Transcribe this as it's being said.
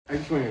I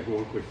just want to ask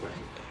one quick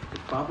question. Is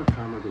Bava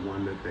Kama the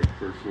one that they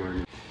first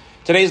learned?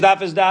 Today's daf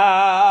is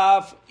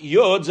daf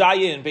Yod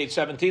Zayin, page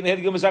 17.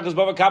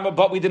 Bava Kama,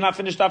 but we did not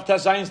finish daf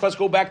Tes Zayin. So let's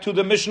go back to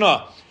the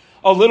Mishnah.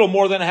 A little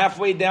more than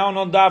halfway down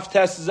on daf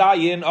Tes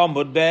Zayin,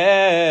 Amud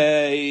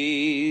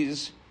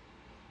Beis.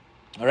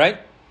 All right?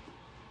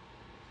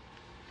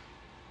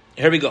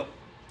 Here we go.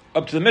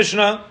 Up to the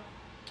Mishnah.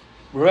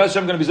 I'm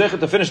going to be zeichet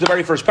to finish the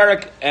very first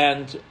parak,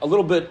 and a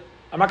little bit,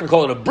 I'm not going to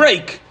call it a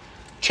break,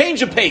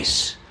 change of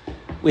pace.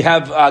 We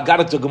have got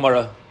it to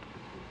Gemara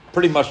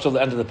pretty much till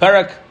the end of the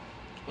parak,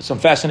 with some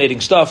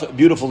fascinating stuff,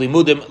 beautiful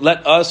limudim.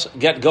 Let us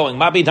get going.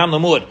 Mabi tam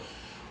limud.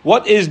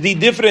 What is the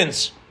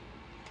difference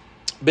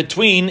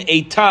between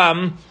a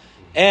tam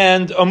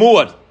and a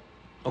muad?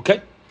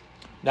 Okay?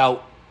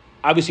 Now,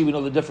 obviously we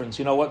know the difference.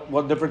 You know what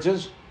the difference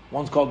is?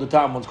 One's called the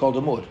tam, one's called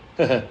the muad.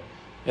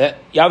 Yeah,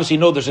 you obviously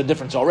know there's a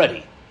difference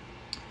already.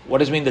 What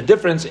does it mean? The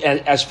difference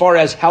as far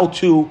as how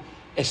to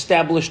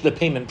establish the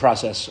payment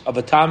process of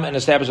a tam and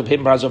establish the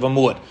payment process of a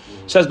muad.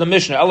 Says the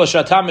Mishnah, a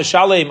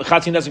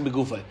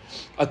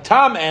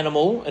tam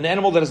animal, an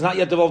animal that has not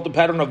yet developed the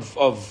pattern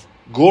of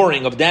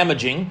goring, of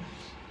damaging,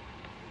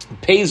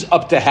 pays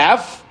up to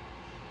half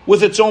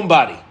with its own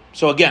body.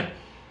 So again,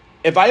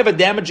 if I have a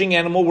damaging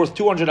animal worth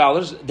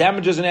 $200,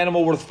 damages an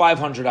animal worth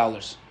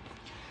 $500.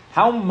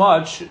 How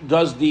much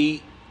does the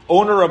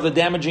owner of the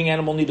damaging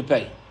animal need to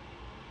pay?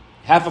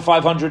 Half of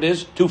 500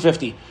 is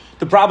 $250.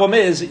 The problem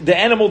is the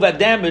animal that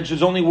damaged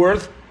is only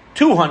worth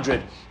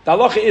 $200. The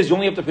halacha is you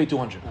only have to pay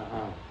 $200.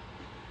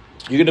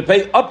 You're going to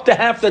pay up to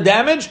half the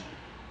damage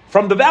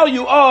from the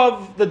value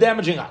of the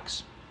damaging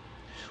ox.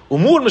 But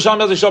if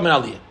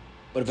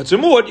it's a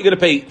muad, you're going to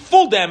pay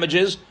full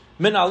damages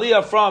min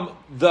aliyah from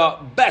the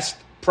best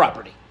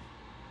property.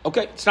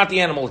 Okay, it's not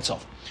the animal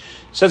itself.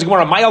 Says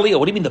Gemara, my aliyah.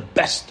 What do you mean the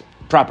best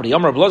property?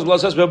 Amar Blaz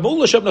says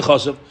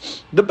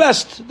the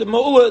best,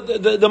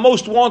 the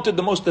most wanted,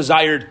 the most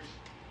desired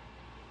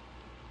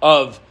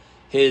of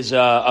his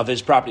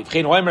property.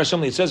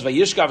 It says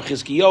David,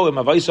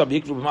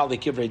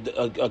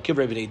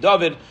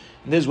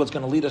 and this is what's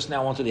going to lead us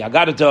now onto the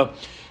Haggadah.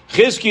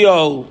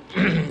 Chizkiyo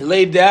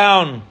laid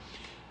down,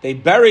 they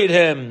buried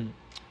him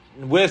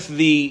with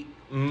the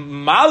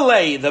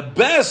Malay, the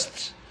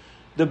best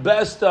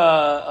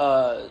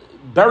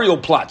burial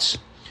plots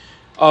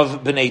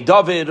of Bnei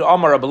David.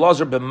 Amar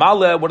Abelazar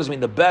b'Maleh. What does it mean?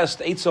 The best.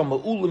 Eitzal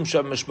ma'ulim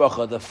shem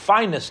mishpacha, the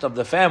finest of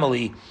the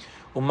family.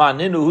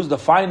 Umaninu, who's the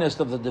finest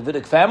of the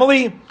Davidic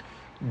family?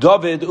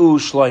 David u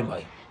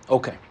Shloimei.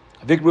 Okay.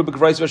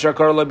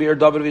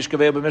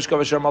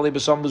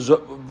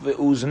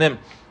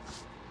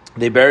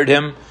 They buried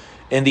him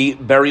in the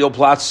burial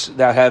plots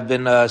that have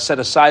been set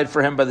aside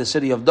for him by the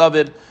city of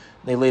David.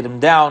 They laid him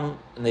down,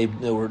 and they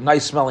were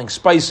nice smelling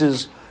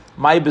spices.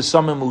 My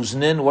besamim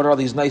uznin. What are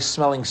these nice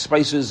smelling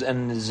spices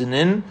and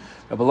zinin?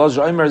 Rabbi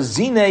Lazar Omer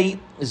zine,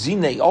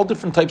 all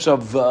different types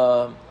of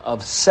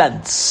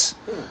scents,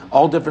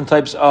 all different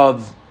types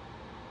of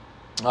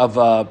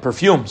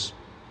perfumes.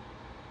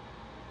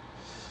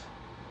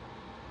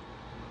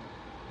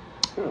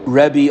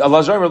 Rabbi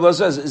Elazar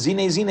says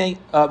zine.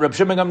 Rabbi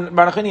Shimon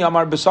Bar Nachmani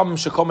Amar besamim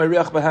shekom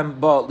eriach behem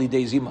ba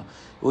lidei zima.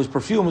 It was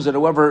perfumes that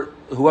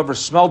whoever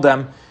smelled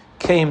them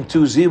came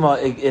to Zima,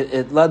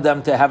 it led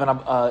them to having a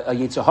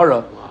Yetzer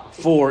Hara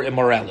for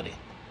immorality.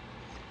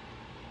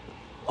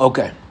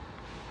 Okay.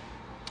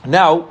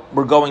 Now,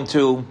 we're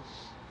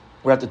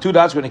at the two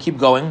dots, we're going to keep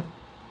going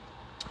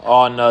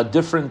on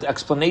different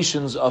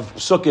explanations of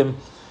Sukkim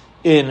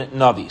in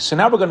Navi. So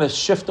now we're going to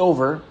shift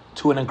over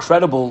to an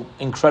incredible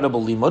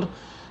limud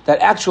that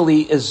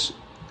actually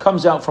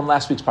comes out from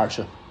last week's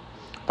Parsha.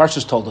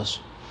 Parsha's told us.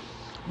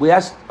 We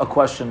asked a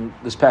question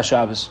this past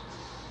Shabbos.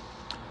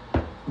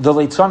 The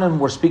Leitzanim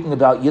were speaking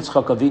about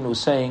Yitzchak Avinu,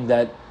 saying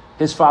that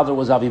his father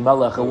was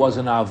Avimelech, it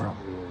wasn't Avram.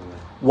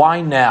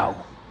 Why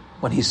now,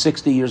 when he's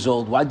 60 years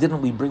old? Why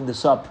didn't we bring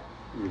this up?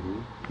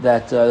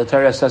 That the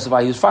Torah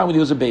testified he was fine when he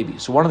was a baby.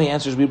 So one of the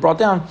answers we brought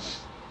down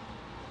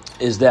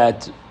is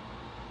that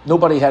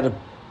nobody had an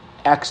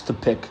axe to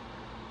pick. Is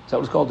that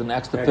what it's called? An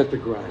axe to pick?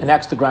 An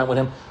axe to grind with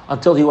him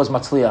until he was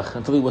matzliach,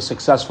 until he was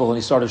successful and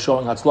he started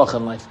showing hatzlach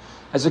in life.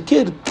 As a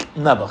kid,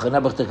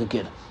 nebuch took a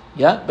kid.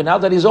 Yeah, but now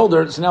that he's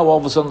older, so now all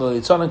of a sudden the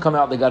Litzanim come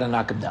out, they got to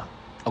knock him down.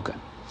 Okay.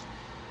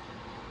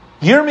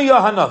 Yirmiyah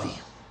Hanavi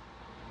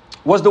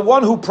was the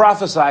one who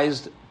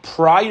prophesied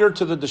prior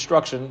to the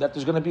destruction that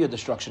there's going to be a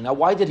destruction. Now,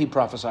 why did he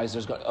prophesize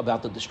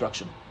about the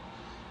destruction?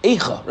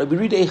 Eicha, right? We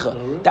read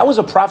Eicha. That was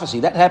a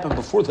prophecy. That happened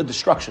before the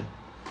destruction.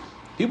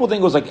 People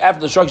think it was like after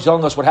the destruction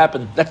telling us what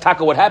happened. That's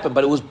taka what happened,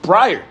 but it was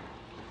prior.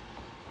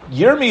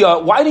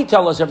 Yirmiyah, why did he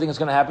tell us everything that's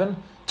going to happen?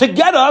 To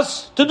get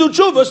us to do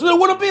tshuva so there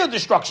wouldn't be a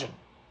destruction.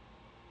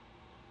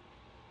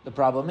 The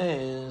problem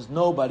is,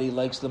 nobody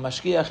likes the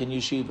mashgiach in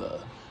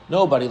yeshiva.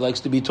 Nobody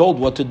likes to be told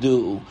what to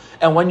do.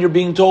 And when you're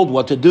being told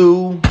what to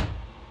do,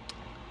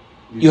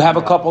 you have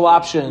a couple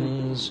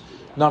options.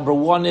 Number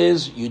one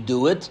is, you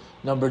do it.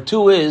 Number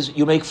two is,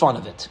 you make fun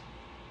of it.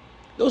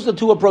 Those are the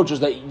two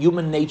approaches that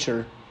human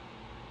nature,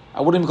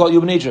 I wouldn't even call it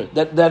human nature,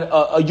 that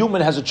a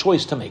human has a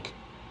choice to make.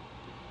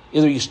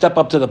 Either you step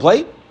up to the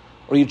plate,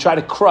 or you try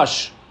to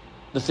crush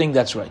the thing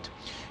that's right.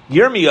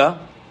 Yirmiyah,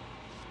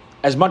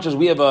 as much as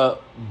we have a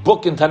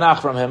book in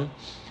Tanakh from him,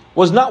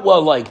 was not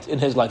well liked in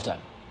his lifetime.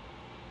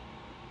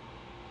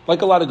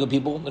 Like a lot of good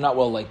people, they're not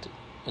well liked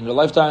in their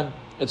lifetime.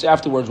 It's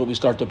afterwards when we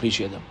start to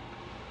appreciate them.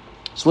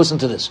 So listen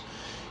to this.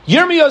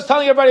 Yirmiyah is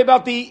telling everybody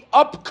about the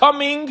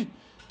upcoming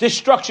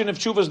destruction if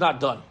tshuva is not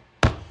done.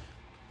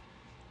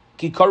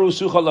 They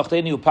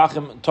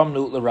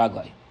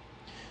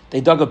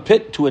dug a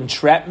pit to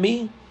entrap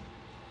me,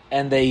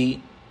 and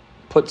they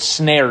put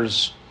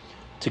snares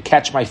to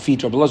catch my feet.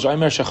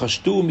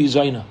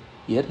 Yirmiyah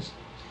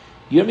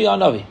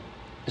Navi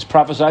is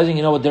prophesying.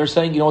 You know what they're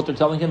saying? You know what they're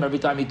telling him every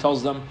time he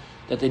tells them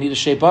that they need to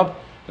shape up?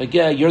 Like,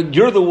 yeah,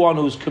 you're the one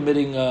who's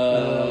committing.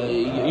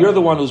 You're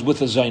the one who's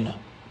with a zayna.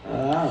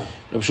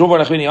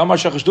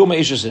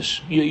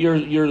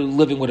 You're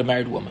living with a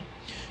married woman.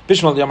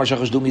 It's a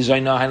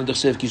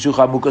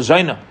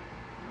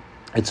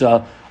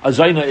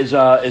zayna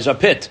is a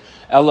pit.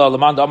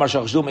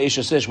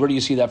 Where do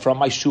you see that from?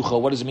 My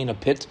shucha. What does it mean, a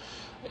pit?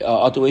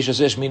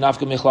 Says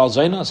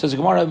the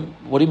Gemara,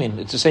 what do you mean?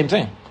 It's the same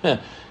thing.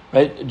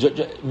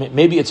 Right?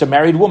 Maybe it's a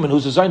married woman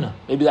who's a zayna.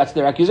 Maybe that's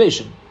their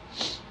accusation.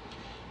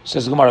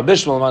 Says the Gemara, you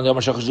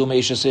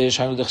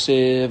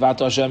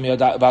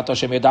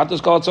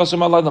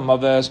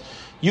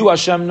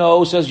Hashem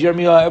know, says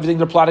Yirmiyah, everything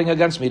they're plotting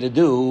against me to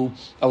do.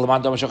 But if you're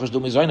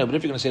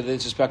going to say that they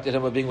suspected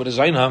him of being with a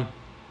zayna,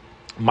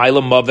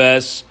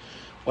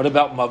 what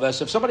about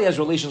maves? If somebody has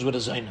relations with a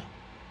zayna,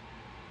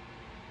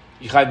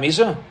 you chayv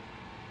misa?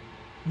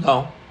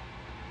 No.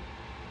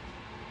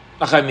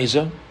 Not chayv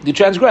misa. You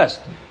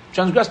transgressed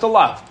the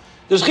law.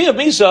 There's chayv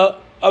misa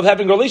of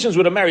having relations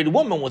with a married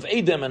woman, with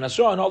Edom and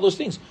Asra and all those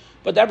things.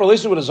 But that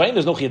relation with a zayin,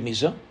 there's no chiyuv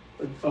misa.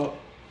 A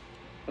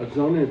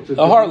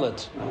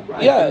harlot.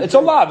 Right. Yeah, it's a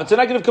law. It's a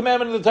negative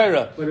commandment of the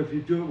Torah. But if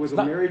you do it with a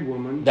married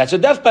woman, that's a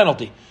death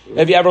penalty.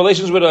 If you have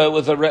relations with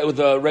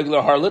a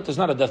regular harlot, there's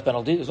not a death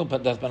penalty. There's no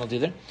death penalty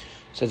there. It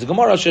says the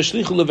Gemara,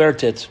 sheshlichu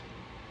levertit.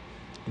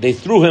 They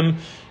threw him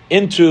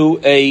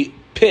into a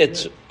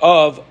pit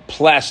of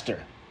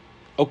plaster.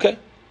 Okay.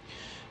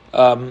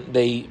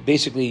 They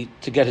basically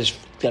to get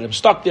him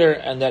stuck there,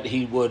 and that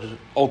he would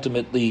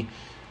ultimately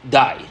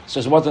die. So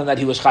it wasn't that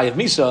he was chayav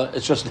misa.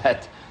 It's just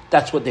that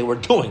that's what they were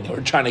doing. They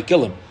were trying to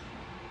kill him.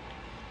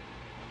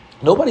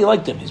 Nobody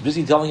liked him. He's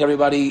busy telling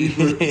everybody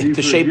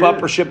to shape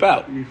up or ship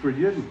out.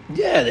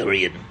 Yeah, they were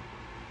yidden.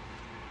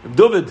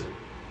 David,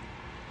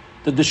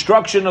 the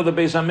destruction of the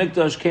Beis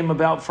Hamikdash came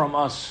about from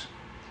us.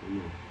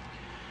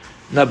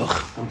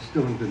 Nebuch. I'm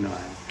still in denial.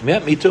 Yeah,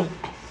 me too.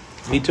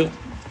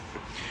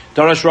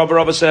 Darash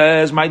Rava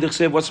says, "My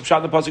dichsev." What's the pshat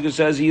in the pasuk? It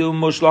says, "You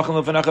mushlachim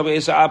lefanecha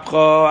be'esa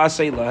apcha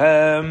asay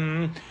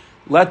lahem."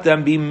 Let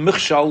them be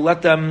michshal.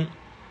 Let them.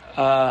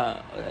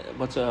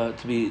 What's a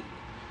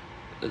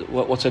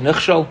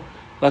nichshal?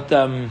 Let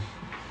them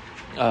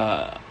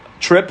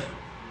trip.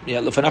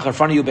 Yeah, lefanecha in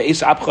front of you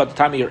be'esa apcha at the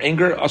time of your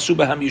anger. Asu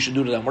behem. You should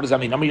do to them. What does that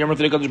mean?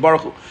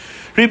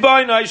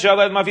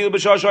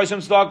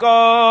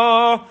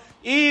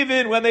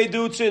 Even when they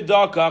do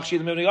tzedakah,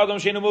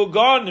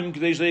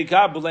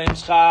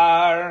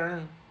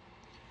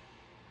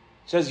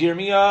 says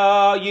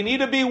Yirmiyah, you need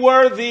to be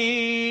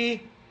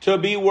worthy to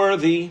be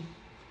worthy.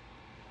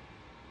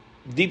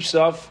 Deep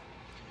stuff,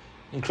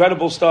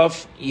 incredible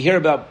stuff. You hear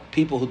about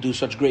people who do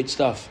such great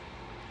stuff.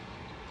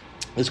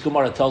 This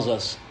Gemara tells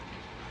us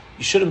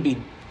you shouldn't be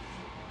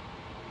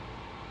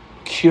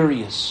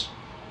curious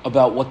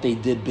about what they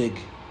did big.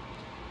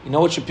 You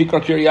know what should pique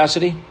our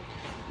curiosity?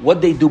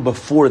 What they do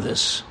before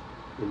this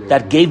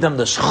that gave them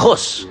the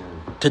schus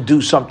to do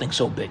something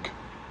so big.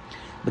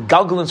 The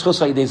galgal and schus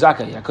ha'idei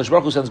zakah. Because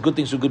Baruch Hu sends good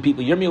things to good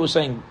people. Yirmiyah was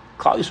saying,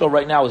 Klal Yisrael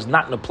right now is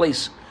not in a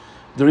place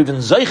they're even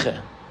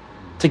zeiche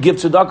to give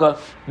tzedakah.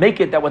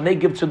 Make it that when they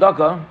give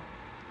tzedakah,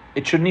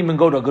 it shouldn't even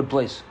go to a good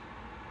place.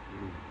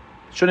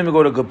 It shouldn't even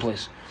go to a good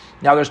place.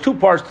 Now, there's two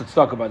parts to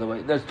tzedakah, by the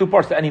way. There's two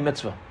parts to any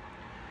mitzvah.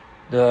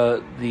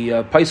 The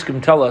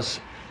Paiskim tell us,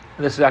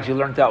 and this is actually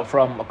learned out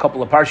from a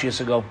couple of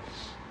parshias ago,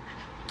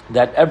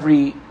 that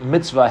every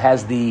mitzvah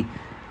has the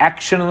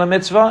action of the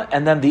mitzvah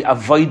and then the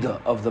avodah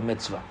of the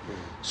mitzvah.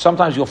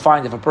 Sometimes you'll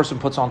find if a person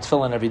puts on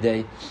tefillin every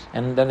day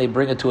and then they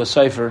bring it to a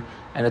sefer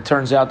and it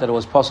turns out that it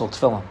was pasul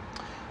tefillin.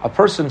 A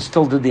person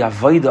still did the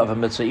avodah of a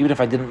mitzvah, even if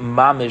I didn't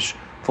mamish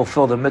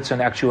fulfill the mitzvah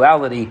in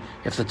actuality,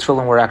 if the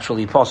tefillin were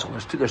actually pasul.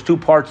 There's two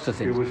parts to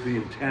things. It was the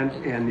intent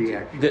and the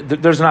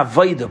action. There's an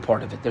avodah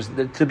part of it.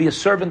 To be a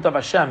servant of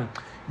Hashem,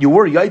 you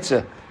were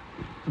yaitze,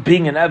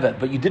 being an Evet,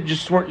 but you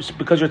weren't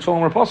because your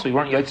tefillin were pasul. You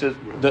weren't yaitze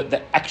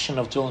the action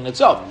of tefillin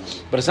itself.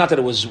 But it's not that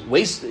it was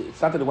wasted.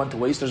 It's not that it went to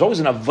waste. There's always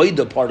an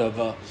avodah part of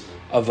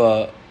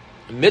a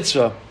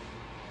mitzvah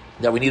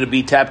that we need to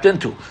be tapped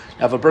into.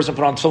 Now, if a person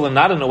put on tefillin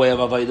not in the way of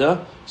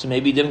avodah, so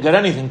maybe he didn't get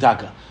anything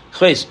taka.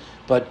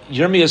 But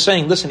Yirmiyah is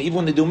saying, listen, even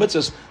when they do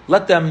mitzvahs,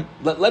 let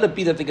it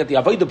be that they get the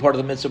avodah part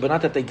of the mitzvah, but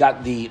not that they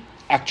got the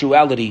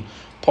actuality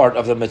part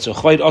of the mitzvah.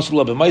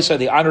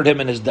 They honored him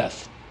in his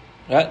death.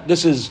 Right?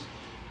 This is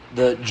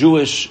the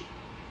Jewish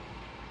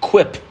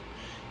quip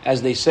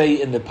as they say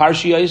in the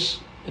Parshiyos,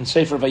 in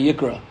Sefer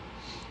Vayikra.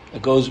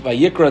 It goes,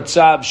 Vayikra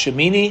Tzav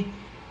Shemini,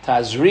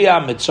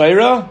 Tazriya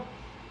Mitzayra,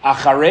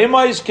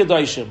 Acharemais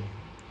Kedoshim.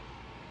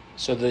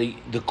 So the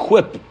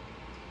quip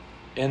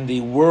in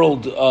the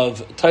world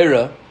of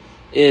Torah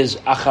is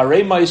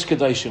Acharemais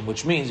Kedoshim,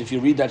 which means, if you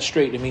read that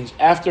straight, it means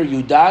after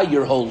you die,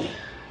 you're holy.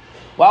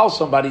 While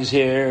somebody's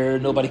here,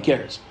 nobody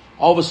cares.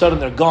 All of a sudden,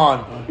 they're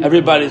gone.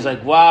 Everybody's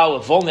like, wow,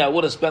 if only I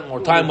would have spent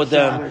more time with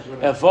them.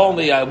 If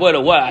only I would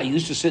have, what? I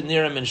used to sit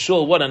near him in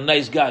shul. What a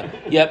nice guy.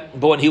 Yep,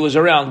 but when he was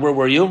around, where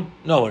were you?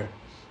 Nowhere.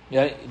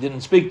 Yeah, he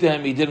didn't speak to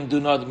him. He didn't do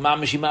nothing.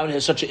 Mamash Imam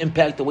has such an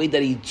impact, the way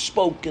that he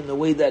spoke and the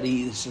way that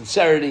his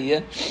sincerity,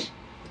 yeah?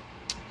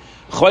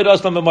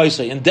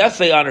 In death,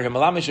 they honor him.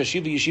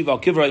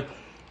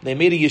 They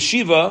made a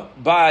yeshiva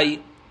by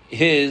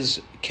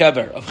his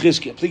kever of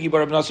Chizkiah.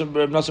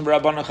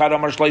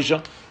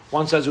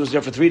 One says it was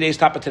there for 3 days.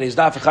 Top of today's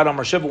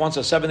daf. One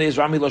says 7 days.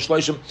 Rami lo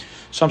shloishim.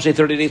 Some say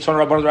 30 days. The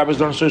rabbis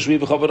learn so shvi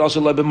v'chavod also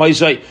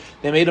lebemaisai.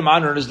 They made him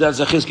honor his death.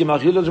 Zechizkiah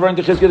Malchila. Zvarim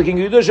to Chizkiah the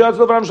king of Yudah. Shatz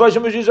levaram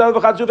shloishim v'shishal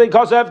v'chatzuvei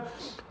kosev.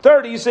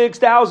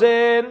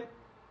 36,000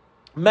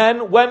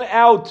 men went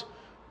out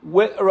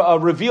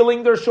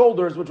revealing their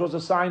shoulders, which was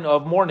a sign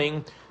of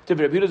mourning. Again,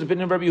 they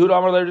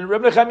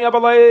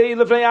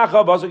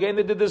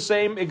did the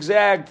same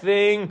exact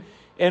thing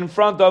in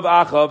front of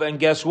Achav, and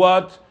guess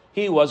what?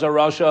 He was a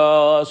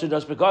Rasha. So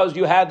just because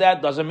you had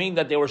that doesn't mean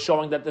that they were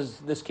showing that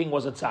this king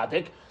was a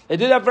tzaddik. They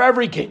did that for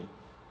every king.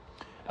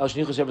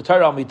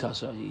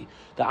 The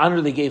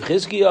honor they gave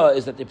Chizkiah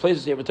is that they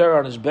placed the Sefer Torah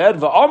on his bed.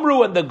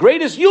 Va'amru, and the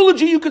greatest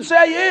eulogy you could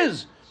say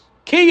is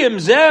Kiyim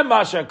zeh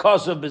masha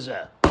kosav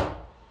b'zeh.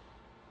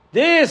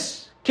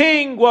 This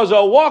king was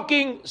a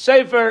walking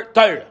Sefer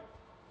Torah.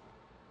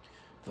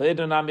 Says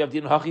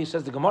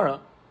the Gemara,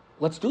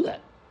 let's do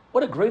that.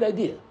 What a great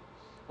idea.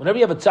 Whenever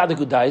you have a tzaddik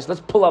who dies, let's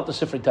pull out the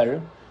Sefer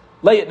Torah,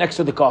 lay it next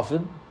to the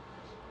coffin,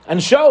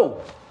 and show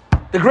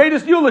the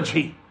greatest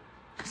eulogy.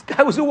 This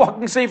guy was a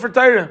walking Sefer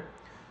Torah.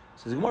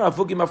 Says the Gemara,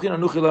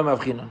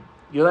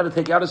 you're allowed to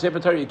take out a Sefer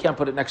Torah, you can't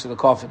put it next to the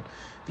coffin.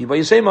 You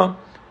could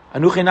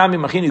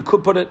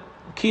put it,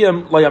 but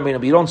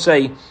you don't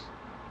say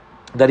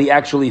that he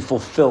actually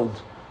fulfilled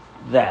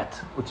that,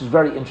 which is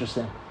very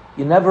interesting.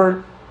 You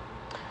never...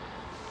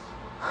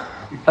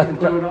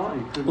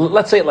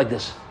 Let's say it like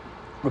this.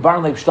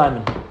 Rabban Leib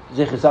Steinman,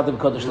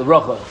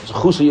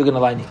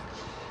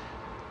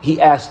 he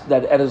asked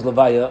that at his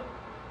levaya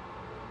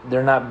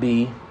there not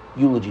be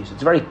eulogies.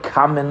 It's a very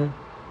common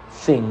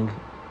thing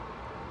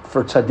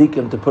for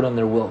tzaddikim to put in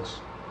their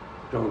wills.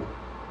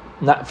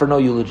 Not for no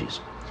eulogies.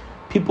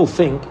 People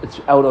think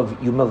it's out of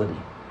humility.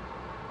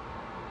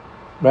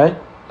 Right?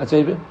 That's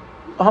it.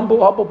 A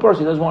humble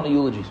person doesn't want any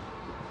eulogies.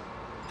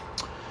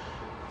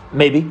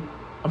 Maybe.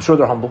 I'm sure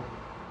they're humble.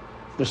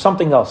 There's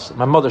something else.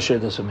 My mother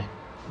shared this with me.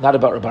 Not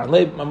about Rabban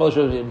Leib. My mother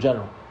shared it in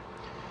general.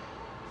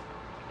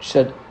 She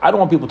said, I don't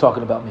want people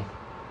talking about me.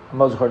 My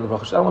mother's heard of the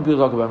Baruch. She said, I don't want people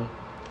talking about me.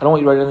 I don't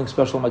want you to write anything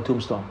special on my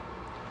tombstone.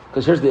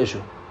 Because here's the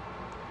issue.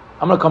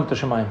 I'm going to come to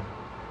Shemayim.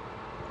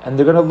 And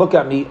they're going to look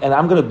at me and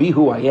I'm going to be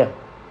who I am.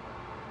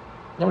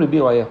 I'm going to be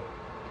who I am.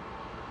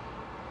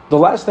 The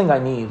last thing I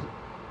need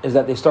is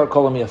that they start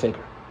calling me a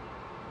faker.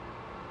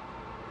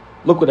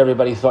 Look what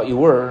everybody thought you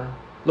were.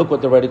 Look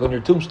what they're writing on your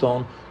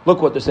tombstone.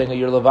 Look what they're saying on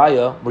your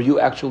levaya. Were you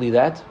actually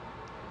that?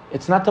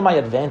 It's not to my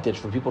advantage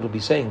for people to be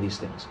saying these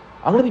things.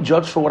 I'm going to be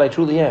judged for what I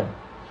truly am.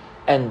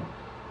 And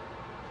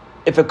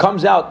if it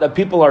comes out that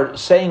people are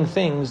saying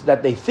things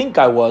that they think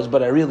I was,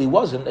 but I really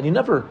wasn't, and you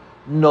never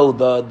know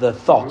the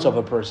thoughts of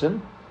a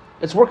person,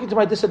 it's working to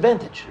my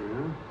disadvantage.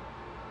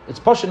 It's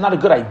pushing not a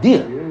good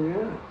idea.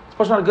 It's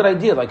pushing not a good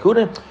idea. Like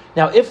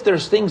now, if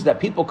there's things that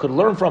people could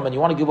learn from, and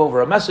you want to give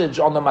over a message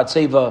on the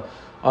matzeva,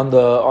 on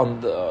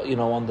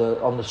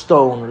the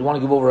stone, or you want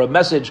to give over a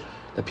message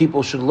that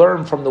people should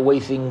learn from the way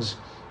things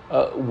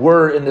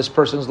were in this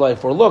person's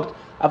life or looked,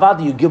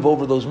 avada, you give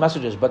over those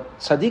messages. But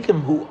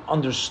tzaddikim who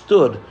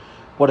understood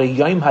what a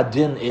Yom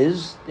Hadin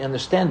is, they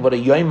understand what a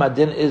Yom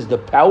Hadin is, the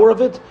power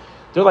of it,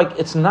 they're like,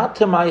 it's not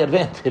to my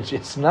advantage.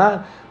 It's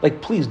not,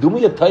 like, please, do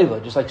me a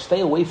taiva. Just like, stay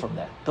away from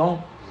that. Don't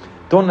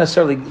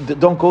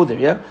go there,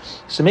 yeah?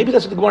 So maybe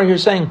that's what the Gemara here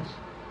is saying.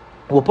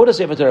 We'll put a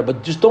Sefer Torah,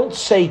 but just don't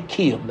say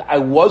Kiyum. I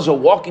was a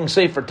walking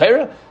Sefer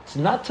Torah. It's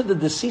not to the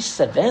deceased's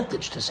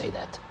advantage to say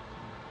that.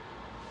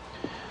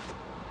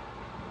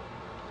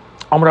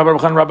 Rabbi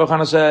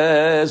Yochanan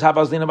says, I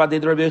was walking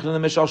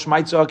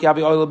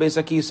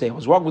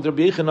with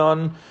Rabbi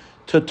Yochanan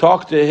to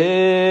talk to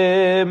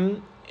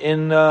him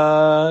in,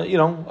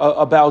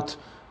 about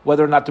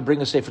whether or not to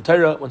bring a Sefer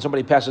Torah when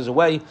somebody passes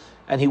away.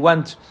 And he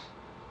went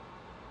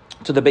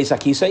to the Beis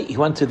HaKisei. He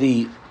went to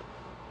the...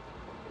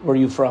 Where are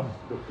you from?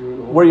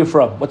 Where are you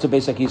from? What's a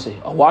Beis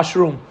HaKisei? A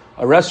washroom,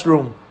 a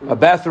restroom, a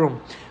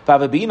bathroom.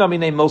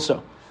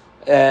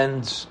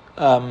 And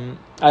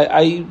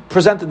I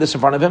presented this in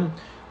front of him.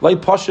 He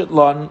wouldn't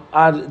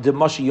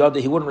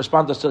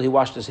respond until he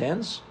washed his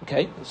hands.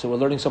 Okay, so we're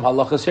learning some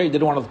halachas here. He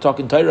didn't want to talk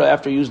in Torah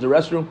after he used the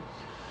restroom.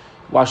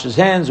 Washed his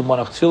hands and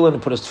went up tefillin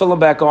and put his tefillin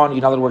back on.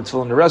 In other words,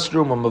 tefillin in the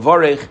restroom, and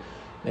mavarech.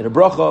 made a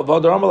bracha,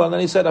 v'adar amala, and then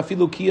he said,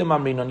 afilu kiyam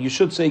amrinon, you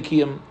should say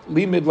kiyam,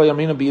 limid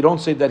amrinon, but you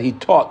don't say that he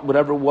taught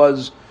whatever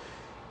was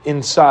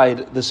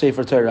inside the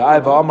Sefer Torah.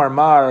 Aiva amar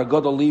mar,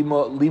 gadol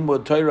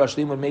limud Torah,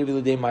 shlimud mevi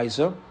l'dei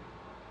ma'isa.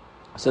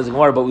 Says the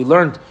Gemara, but we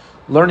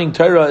learning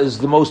Torah is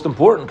the most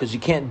important, because you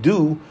can't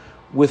do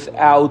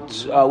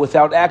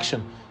without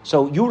action.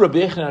 So you, Rabbi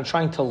Yochanan, are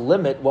trying to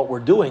limit what we're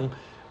doing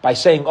by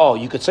saying, oh,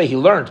 you could say he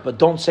learned, but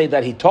don't say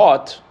that he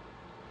taught.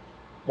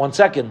 1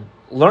 second.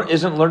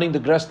 Isn't learning the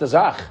Gres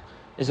Dazach?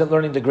 Isn't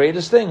learning the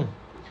greatest thing?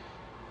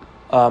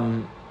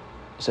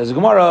 Says the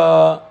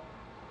Gemara,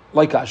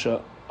 like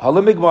Asha,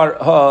 halimigmar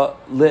ha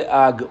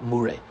le'ag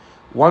mure.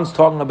 One's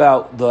talking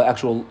about the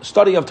actual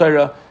study of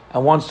Torah,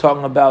 and one's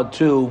talking about,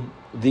 too,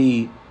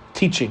 the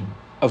teaching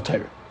of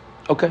Torah.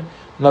 Okay?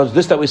 Now,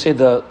 this that we say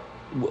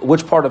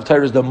which part of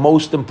Torah is the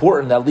most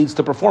important that leads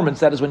to performance,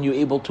 that is when you're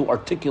able to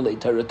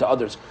articulate Torah to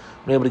others,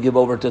 when you're able to give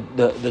over to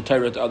the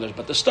Torah to others.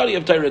 But the study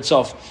of Torah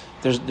itself,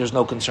 there's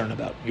no concern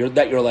about. You're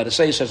allowed to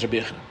say, says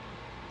Rabbi Yochanan.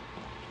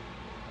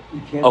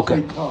 You can't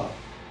say taught.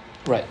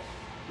 Right.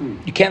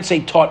 You can't say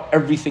taught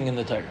everything in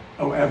the Torah.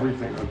 Oh,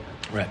 everything, okay.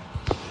 Right.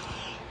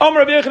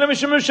 Rabbi Yochanan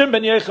Mishim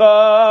ben Yecha.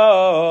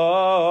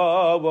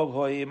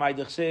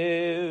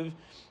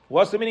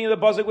 What's the meaning of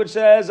the pasuk which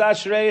says,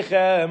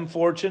 Ashreichem,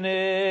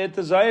 fortunate,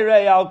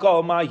 Zairei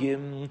Alkol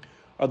Mayim,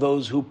 are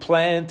those who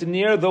plant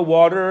near the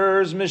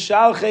waters,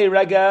 Mishalchei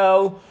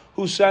Regel,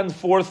 who send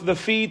forth the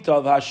feet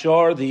of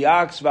Hashor, the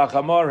ox,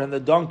 Vachamar, and the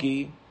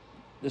donkey.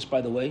 This,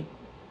 by the way,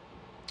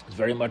 is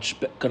very much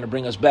going to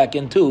bring us back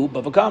into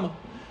Bava Kama,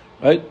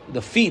 right?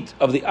 The feet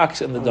of the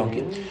ox and the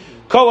donkey.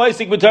 Kol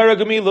Isik B'Torah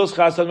Gemilus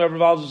Chasad, whoever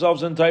involves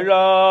themselves in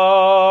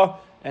Torah,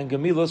 and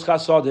Gemilus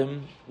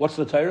Chasadim. What's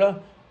the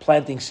Torah?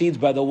 Planting seeds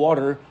by the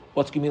water.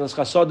 What's Gemilas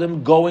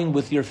Chasadim? Going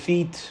with your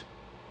feet.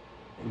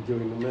 And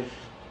doing the mitzvah.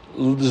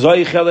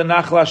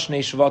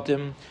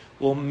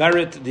 Will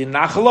merit the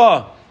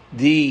nachla,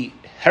 the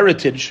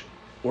heritage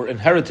or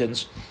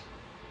inheritance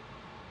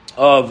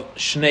of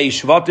Shnei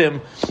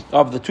Shvatim,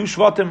 of the two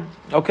Shvatim.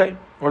 Okay,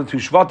 or the two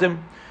Shvatim.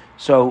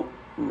 So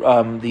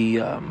the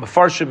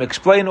Mefarshim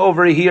explain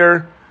over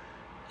here.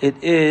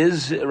 It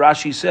is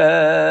Rashi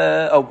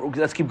said. Oh,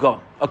 let's keep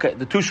going. Okay,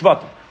 the two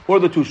Shvatim. Or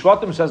the two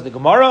Shvatim, says the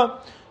Gemara,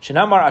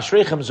 Shenamar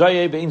Ashreichem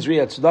Zayeh Be'in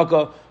Zriyat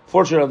Tzedakah,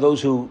 fortunate are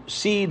those who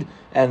seed,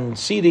 and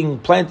seeding,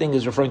 planting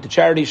is referring to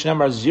charity.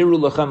 Shenamar Ziru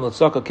Lechem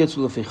L'Tzedakah Kitzu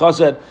L'Fi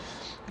Chased,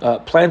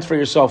 plant for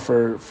yourself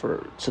for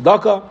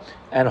tzedakah,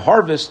 and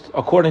harvest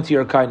according to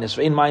your kindness.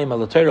 Ve'in Mayim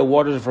Al Torah,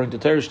 water is referring to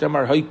Torah.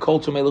 Shenamar Hay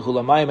Kol Tumei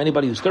L'Chul Mayim,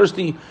 anybody who's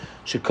thirsty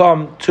should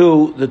come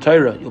to the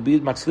Torah. You'll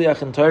be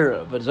Matzliach in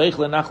Torah. V'Zeich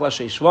L'Nachla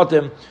Shei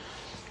Shvatim,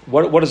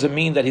 what does it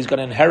mean that he's going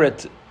to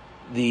inherit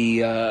the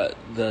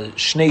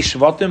Shnei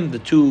Shvatim, the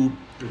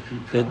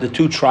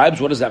two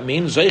tribes? What does that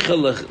mean?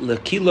 Zeicha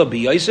lekila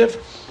b'Yosef,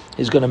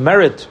 is going to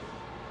merit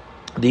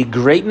the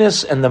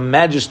greatness and the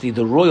majesty,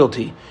 the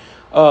royalty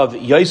of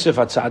Yosef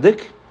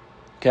HaTzadik,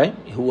 okay,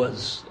 who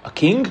was a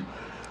king.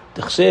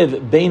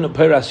 T'chsev bein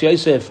peras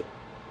Yosef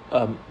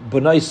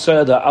b'nai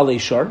sayada alei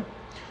shar.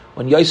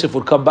 When Yosef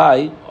would come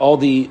by, all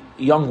the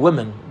young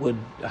women would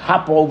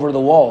hop over the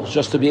walls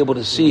just to be able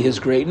to see his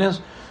greatness.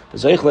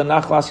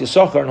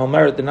 Yisachar, and he'll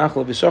merit the nachla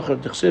of Yisachar.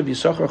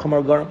 Yisachar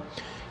chamar garam.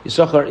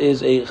 Yisachar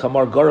is a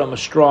chamar garam,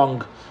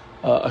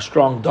 a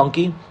strong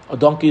donkey. A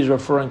donkey is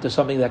referring to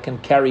something that can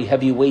carry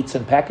heavy weights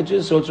and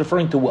packages, so it's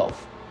referring to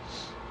wealth.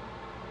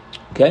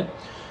 Okay.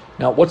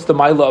 Now, what's the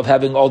milah of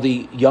having all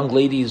the young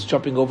ladies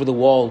jumping over the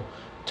wall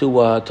to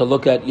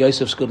look at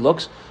Yosef's good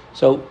looks?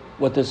 So,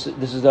 what there's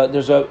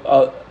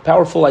a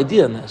powerful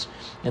idea in this,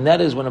 and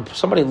that is when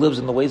somebody lives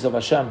in the ways of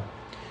Hashem,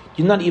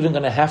 you're not even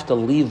going to have to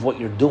leave what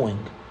you're doing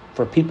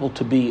for people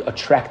to be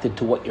attracted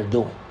to what you're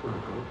doing.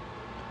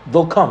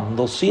 They'll come,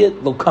 they'll see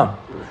it, they'll come.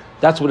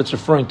 That's what it's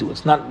referring to.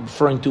 It's not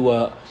referring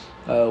to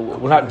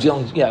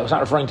it's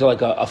not referring to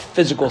like a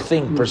physical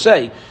thing per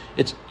se.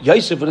 It's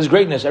Yosef with his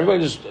greatness.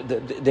 Everybody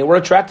they were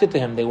attracted to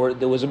him. There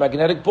was a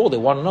magnetic pull. They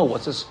want to know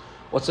what's this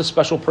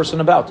special person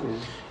about.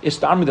 It's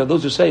the army that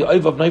those who say,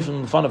 Oivav Neif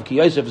in front of Ki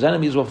Yosef, his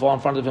enemies will fall in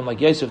front of him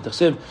like Yosef,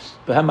 T'chsiv,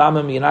 Behem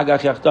Amim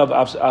Yinagach Yachtav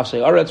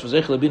Afsei Aretz,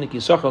 V'zech Lebinik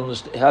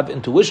Yisachar, have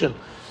intuition,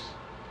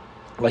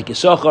 like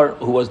Yisachar,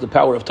 who was the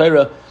power of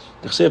Torah.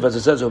 T'chsiv, as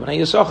it says,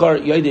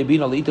 Yisachar, Yadei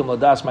Bina Li'itim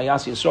Ladas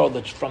Mayas Yisrael,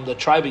 that from the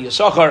tribe of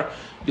Yisachar,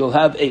 you'll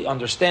have a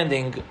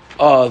understanding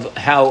of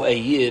how a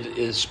Yid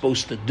is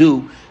supposed to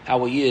do,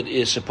 how a Yid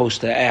is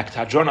supposed to act.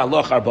 Hadron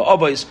Haloch Arba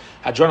Obais,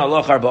 Hadron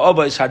Haloch Arba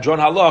Obais, Hadron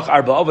Haloch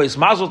Arba Obais,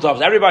 Mazel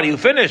Tov. Everybody who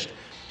finished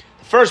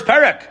the first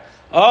perek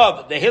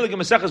of the Heilige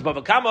Maseches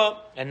Bava Kama,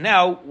 and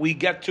now we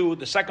get to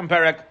the second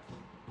perek,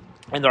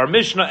 and our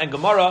Mishnah and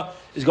Gemara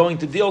is going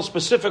to deal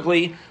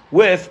specifically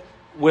with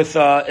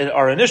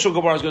our initial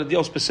Gemara is going to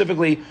deal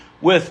specifically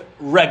with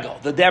regel,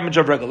 the damage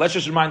of regel. Let's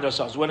just remind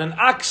ourselves, when an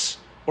ox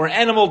or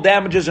animal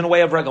damages in a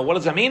way of regel, what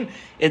does that mean?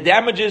 It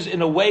damages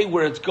in a way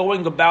where it's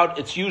going about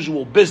its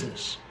usual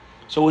business.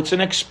 So it's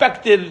an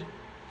expected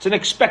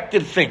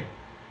thing.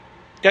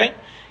 Okay?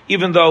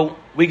 Even though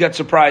we get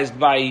surprised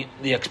by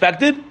the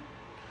expected,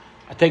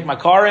 I take my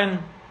car in,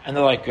 And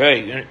they're like,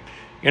 hey,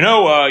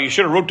 you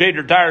should have rotated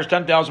your tires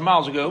 10,000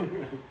 miles ago,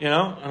 And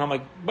I'm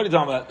like, what are you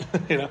talking about?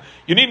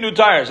 You need new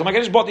tires. I'm like, I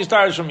just bought these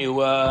tires from you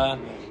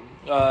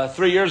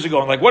 3 years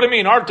ago. I'm like, what do you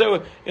mean?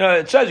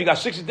 It says you got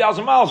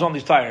 60,000 miles on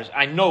these tires.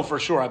 I know for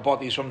sure I bought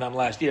these from them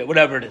last year,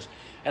 whatever it is.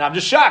 And I'm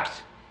just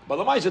shocked. But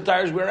the Maisa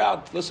tires wear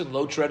out. Listen,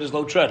 low tread is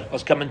low tread.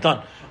 What's coming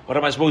done? What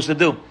am I supposed to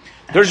do?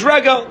 There's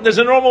regel. There's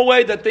a normal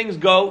way that things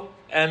go.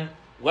 And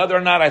whether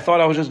or not I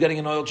thought I was just getting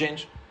an oil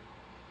change,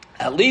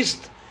 at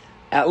least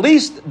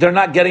they're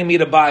not getting me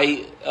to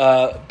buy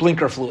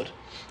blinker fluid.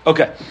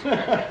 Okay.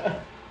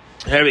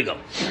 Here we go.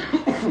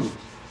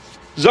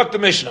 Zok the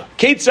Mishnah.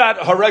 Ketzad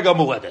harega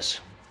muedes.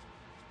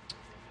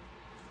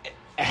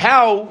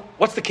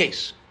 What's the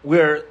case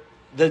where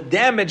the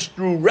damage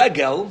through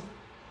regel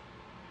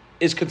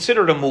is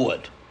considered a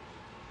muad?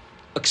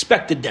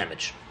 Expected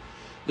damage.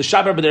 The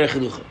shabar b'derech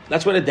hilucha.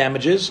 That's what it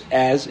damages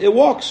as it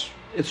walks.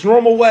 It's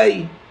normal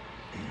way.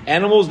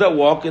 Animals that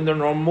walk in their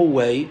normal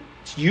way,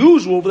 it's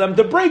usual for them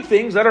to break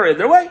things that are in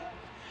their way.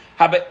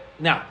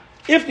 Now,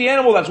 if the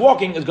animal that's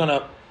walking is going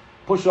to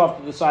push off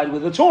to the side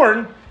with its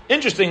horn,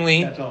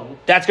 interestingly,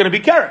 that's going to be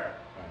carrot.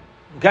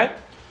 Okay?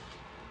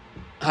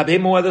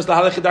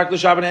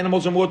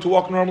 Animals are more to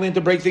walk normally and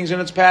to break things in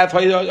its path.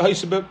 But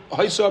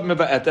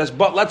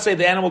let's say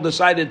the animal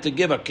decided to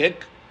give a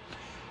kick,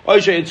 or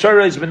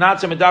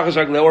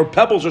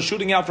pebbles are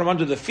shooting out from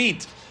under the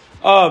feet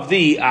of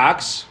the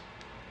ox,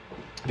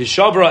 and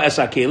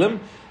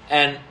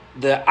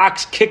the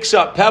ox kicks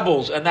up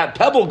pebbles, and that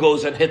pebble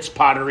goes and hits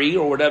pottery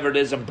or whatever it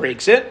is and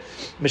breaks it.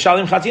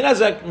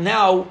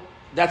 Now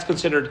that's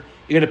considered,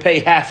 you're going to pay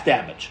half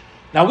damage.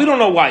 Now we don't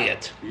know why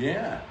yet.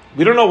 Yeah.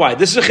 We don't know why.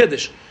 This is a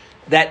chiddush.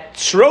 That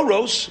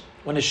tsroros,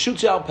 when it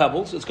shoots out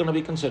pebbles, it's going to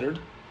be considered,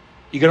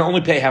 you're going to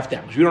only pay half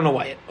damage. We don't know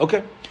why yet.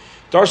 Okay?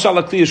 So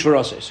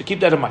keep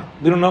that in mind.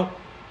 We don't know.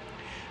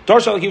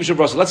 Let's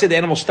say the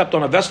animal stepped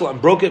on a vessel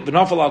and broke it, and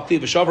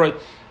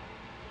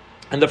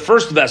the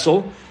first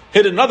vessel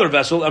hit another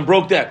vessel and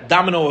broke that.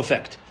 Domino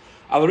effect.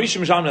 For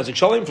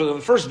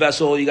the first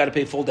vessel, you got to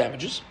pay full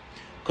damages,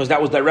 because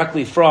that was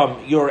directly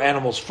from your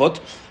animal's foot.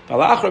 On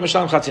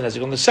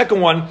the second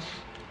one,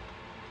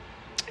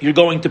 you're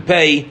going to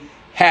pay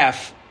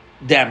half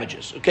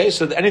damages. Okay,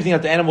 so anything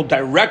that the animal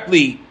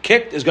directly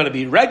kicked is going to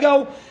be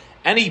regel.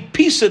 Any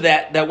piece of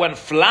that went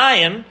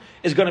flying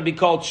is going to be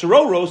called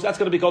tsroros. That's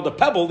going to be called a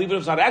pebble, even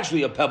if it's not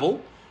actually a pebble.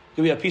 It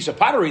could be a piece of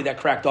pottery that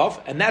cracked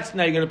off, and that's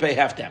now you're going to pay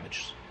half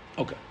damages.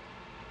 Okay.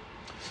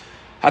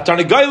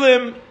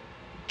 Hatarnegailim,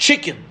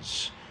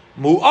 chickens.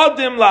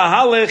 Mu'adim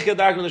lahalech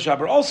yadark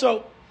l'shaber.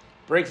 Also,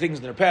 break things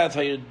in their path.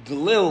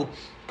 Delil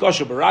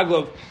kosher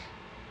baraglov.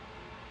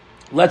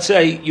 Let's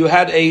say you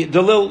had a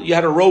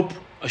rope,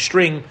 a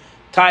string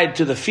tied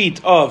to the feet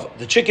of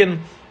the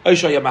chicken, or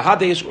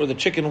the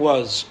chicken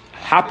was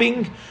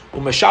hopping,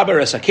 and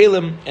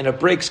it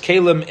breaks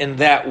kalim in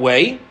that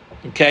way.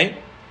 Okay.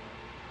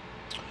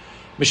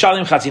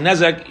 Mishalim chatzi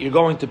nezek, you're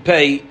going to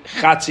pay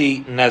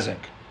chatzi nezek.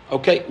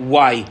 Okay,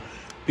 why?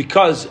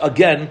 Because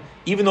again,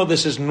 even though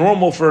this is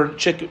normal for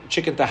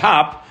chicken to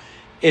hop,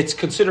 it's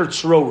considered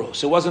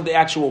tsroros. It wasn't the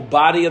actual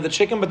body of the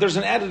chicken, but there's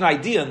an added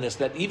idea in this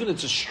that even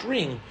it's a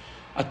string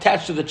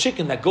attached to the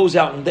chicken that goes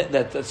out and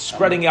that's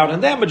spreading out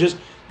and damages.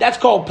 That's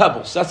called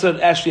pebbles. That's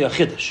actually a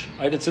chiddush,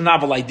 right? It's a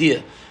novel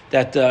idea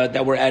that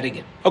we're adding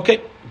in.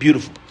 Okay,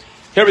 beautiful.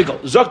 Here we go.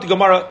 Zok the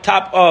Gemara,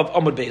 top of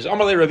Amud Beis.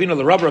 Amalei Ravina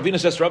the Rabba. Ravina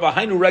says, Rabba,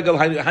 Hainu Regel,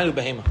 Hainu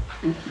Behema.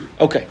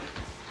 Okay.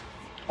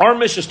 Our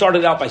Mishnah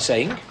started out by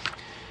saying,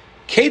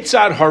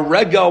 Ketzad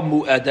Haregel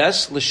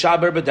Mu'edes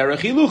L'Shaber B'derech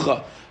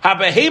Hilucha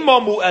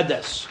HaBehema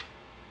Mu'edes.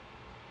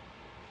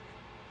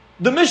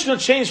 The Mishnah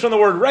changed from the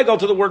word Regel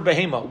to the word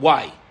Behema.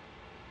 Why?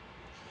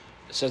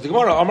 It says the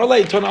Gemara,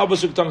 Amalei Tana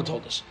Abasuk Tana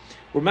told us.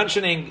 We're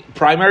mentioning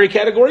primary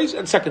categories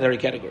and secondary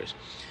categories.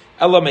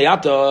 Ella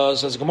Meyata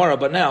says Gemara,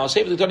 but now it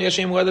says Shein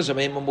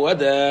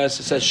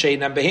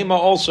and Behema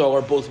also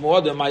are both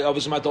Muadim. I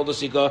obviously told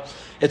us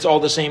it's all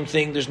the same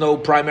thing. There's no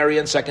primary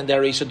and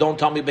secondary, so don't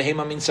tell me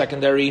Behema means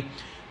secondary.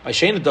 By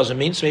Shein it doesn't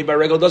mean, so maybe by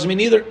Regel doesn't mean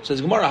either. Says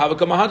Gemara, have a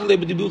kamahadar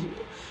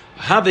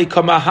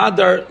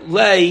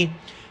lei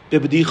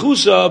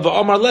b'bdichusa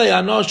v'amar lei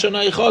anosh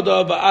shana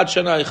ichada v'ad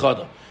shana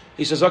ichada.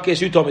 He says, okay,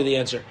 so you told me the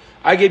answer.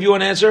 I gave you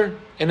an answer,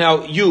 and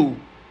now you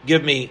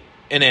give me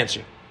an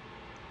answer.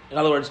 In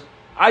other words,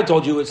 I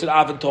told you it's an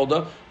Avin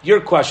Tolda.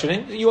 You're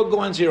questioning. You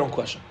go answer your own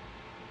question.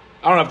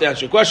 I don't have to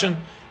answer your question.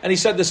 And he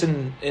said this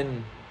in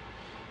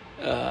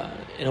a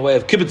way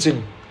of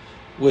kibitzing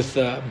with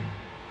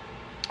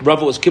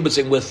Rava was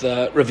kibitzing with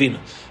Ravina.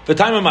 For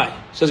time am I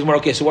says Gemara.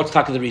 Okay, so what's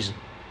talk of the reason?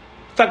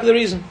 Talk of the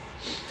reason.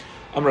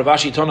 I'm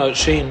Ravashi Tana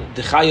Shein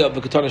Dechaya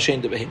V'Katana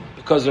Shein Debehim,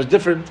 because there's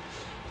different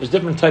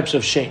types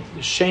of shein.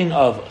 There's shein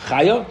of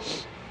chaya,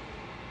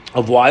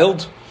 of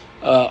wild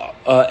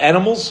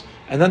animals.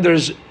 And then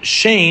there's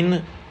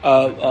shein,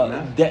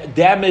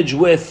 damage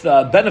with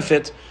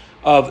benefit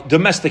of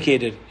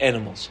domesticated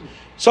animals.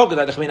 So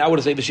I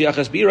would say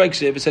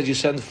it says you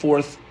send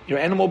forth your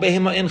animal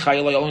behema in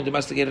chayil, only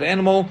domesticated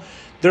animal.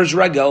 There's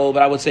regel,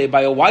 but I would say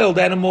by a wild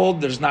animal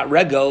there's not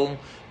regel.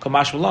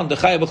 Kamash malan the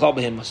chayil b'chal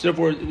behema. So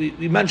therefore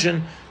we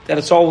mentioned that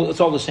it's all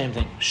the same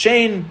thing.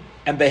 Shein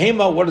and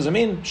behema. What does it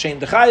mean?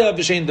 Shein the chayil,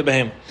 v'shein the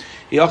behema.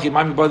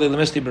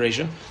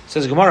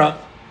 Says Gemara.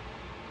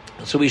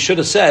 So we should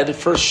have said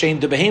first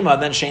shein the behema,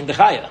 then shein the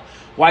chayil.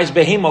 Why is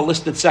behema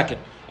listed second?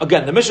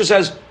 Again, the Mishnah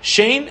says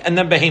shein and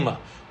then behema.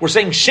 We're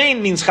saying shein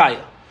means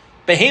chayil.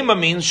 Behema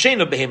means shein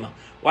of behema.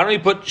 Why don't we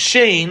put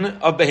shein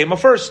of behema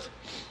first?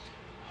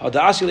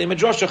 That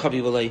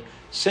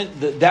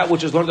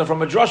which is learned from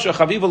Madrasha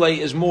Chavivalei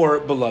is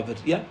more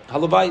beloved. Yeah,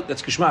 halavai,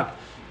 that's kishmak.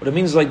 But it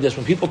means like this: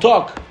 when people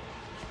talk,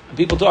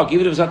 even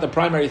if it's not the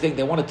primary thing,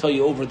 they want to tell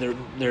you over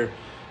their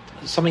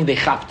something they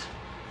chapped,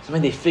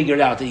 something they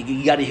figured out.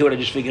 You got to hear what I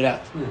just figured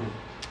out,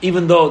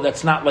 even though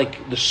that's not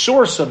like the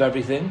source of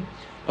everything.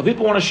 But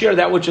people want to share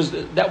that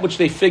which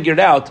they figured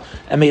out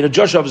and made a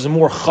judge of is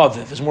more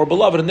chaviv, is more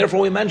beloved, and therefore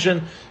we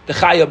mention the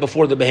chaya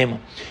before the behema.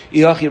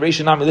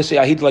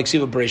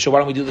 Why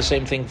don't we do the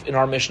same thing in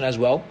our mission as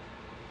well?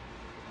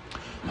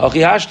 It's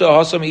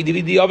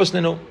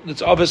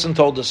obvious and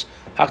told us.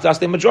 Just because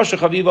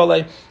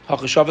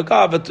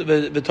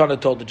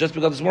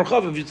it's more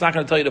chaviv, it's not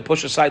going to tell you to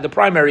push aside the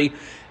primary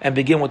and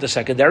begin with the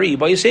secondary.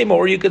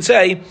 Or you could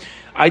say,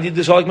 I did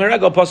this all like my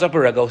regel, pass up a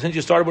regel. Since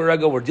you started with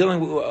regel, we're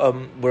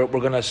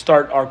going to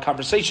start our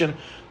conversation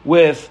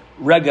with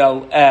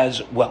regel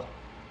as well.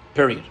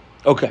 Period.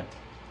 Okay.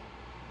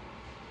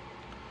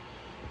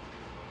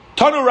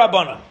 Tanu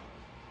Rabbana.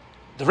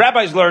 The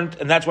rabbis learned,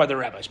 and that's why they're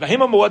rabbis. We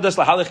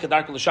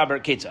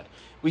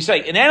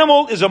say, an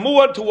animal is a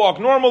muad to walk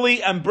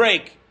normally and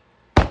break.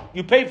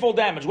 You pay full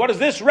damage. What is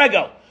this?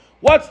 Regel.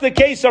 What's the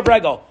case of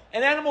regel?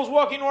 An animal's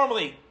walking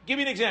normally. Give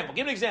me an example.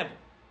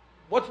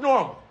 What's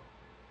normal?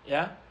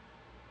 Yeah?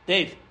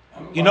 Dave,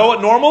 you know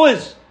what normal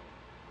is?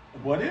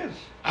 What is?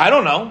 I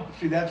don't know.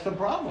 See, that's the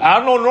problem. I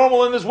don't know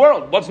normal in this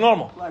world. What's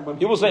normal? Right,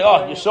 people say,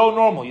 "Oh, you're so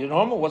normal. You're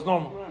normal. What's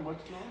normal?" Right,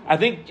 what's normal? I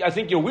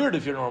think you're weird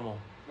if you're normal.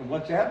 And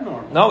what's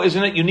abnormal? No,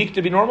 isn't it unique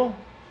to be normal?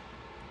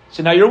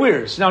 So now you're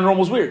weird. So now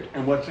normal's weird.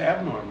 And what's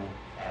abnormal?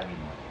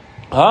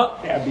 Huh?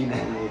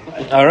 Abnormal.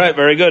 All right,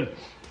 very good.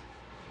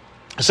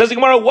 Says the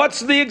Gemara, what's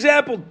the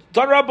example?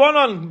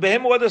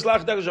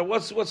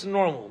 What's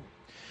normal?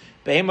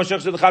 Behema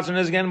shachs to the chatzon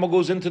is again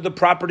goes into the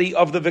property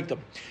of the victim.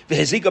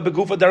 Vehezika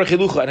begufa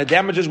darachilucha, and it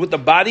damages with the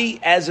body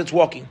as it's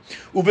walking.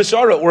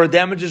 Ubesara, or it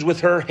damages with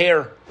her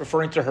hair,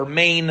 referring to her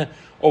mane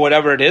or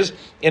whatever it is,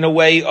 in a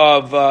way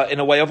of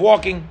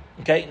walking.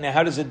 Okay, now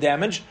how does it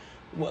damage?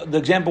 The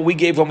example we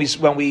gave when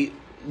we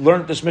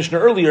learned this Mishnah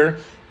earlier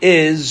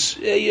is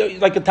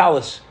like a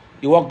talus.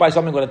 You walk by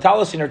something with a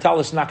talus, and your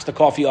talus knocks the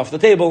coffee off the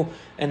table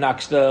and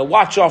knocks the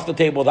watch off the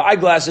table, the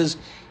eyeglasses.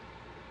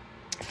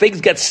 Things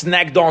get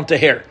snagged onto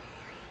hair.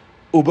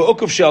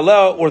 Ube'ukuv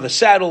shaleh, or the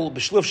saddle,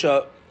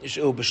 b'shlif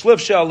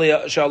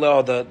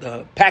shaleh,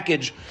 the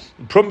package,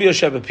 prumbia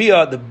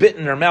shebepia, the bit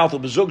in her mouth,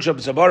 ubezug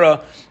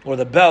shebezabara, or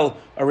the bell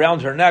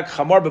around her neck,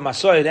 chamar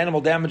b'masoy,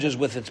 animal damages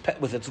with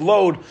its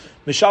load,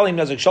 mishalim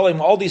nezek shalim.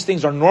 All these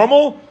things are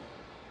normal.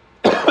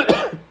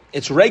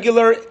 It's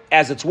regular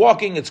as it's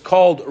walking. It's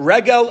called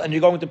regel, and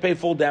you're going to pay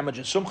full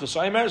damages.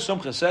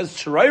 Sumcha says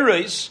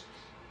tzrayreis,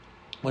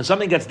 when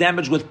something gets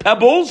damaged with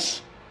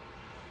pebbles.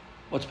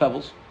 What's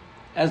pebbles?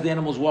 As the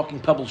animal's walking,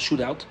 pebbles shoot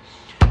out.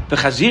 The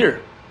chazir,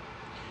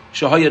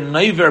 shahaya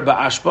neiver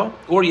ba'ashpa,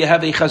 or you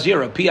have a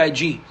chazir, a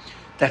pig,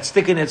 that's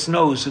sticking its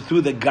nose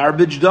through the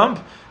garbage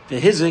dump.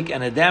 The hizik,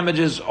 and it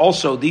damages.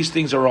 Also, these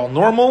things are all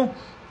normal.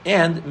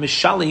 And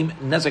mishalim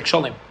nezek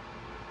shalim.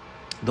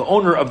 The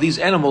owner of these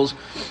animals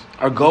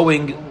are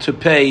going to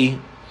pay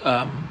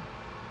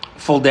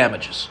full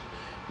damages.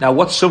 Now,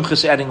 what's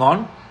Sumchas adding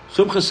on?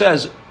 Sumchas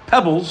says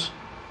pebbles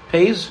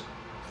pays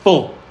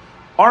full.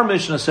 Our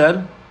Mishnah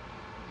said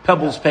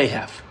pebbles pay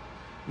half.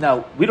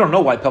 Now, we don't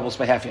know why pebbles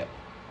pay half yet.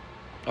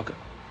 Okay.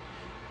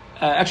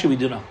 Actually, we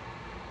do know.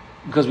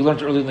 Because we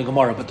learned it earlier in the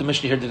Gemara, but the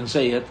Mishnah here didn't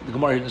say it. The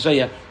Gemara here didn't say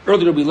it.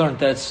 Earlier we learned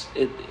that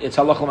it's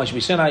halacha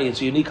Moshe Sinai.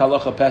 It's a unique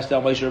halacha passed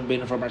down Moshe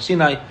Rabbeinu from our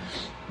Sinai.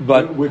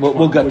 But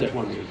we'll get there.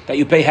 That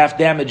you pay half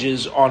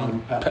damages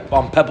on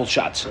pebble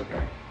shots.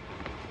 Okay.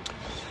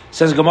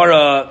 Says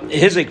Gemara,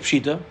 Hizik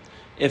Pshita.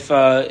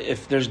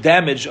 If there's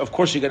damage, of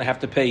course you're going to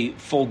have to pay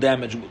full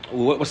damage.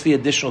 What's the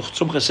additional?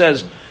 Tzumcha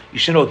says you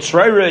should know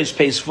Tzrayreis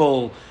pays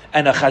full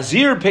and a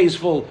Chazir pays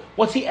full.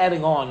 What's he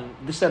adding on?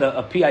 This said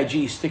a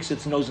PIG sticks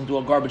its nose into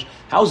a garbage.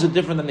 How is it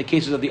different than the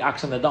cases of the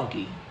ox and the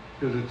donkey?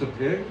 Because it's a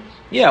pig?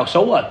 Yeah,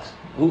 so what?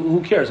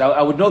 Who cares?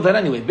 I would know that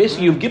anyway.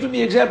 Basically, you've given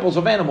me examples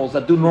of animals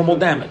that do normal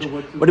damage.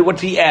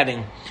 What's he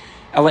adding?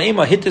 What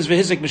Tzumchas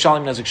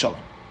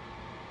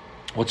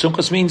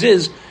means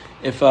is,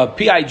 if a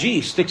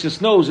PIG sticks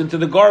its nose into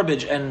the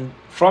garbage and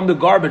from the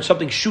garbage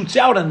something shoots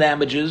out and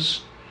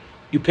damages,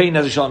 you pay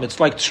Nezek Shalom. It's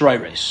like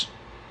Tzrayreis.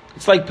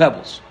 It's like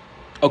pebbles.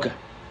 Okay.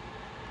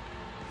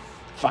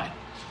 Fine.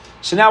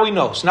 So now we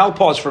know. So now we'll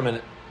pause for a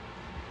minute.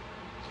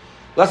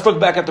 Let's look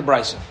back at the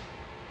Brisa.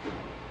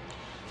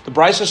 The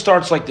brisa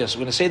starts like this.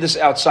 We're going to say this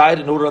outside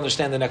in order to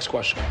understand the next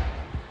question.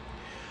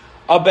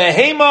 A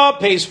behema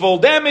pays full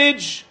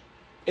damage,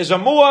 is a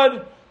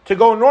muad to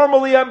go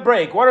normally and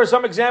break. What are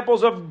some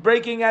examples of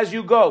breaking as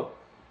you go?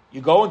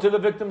 You go into the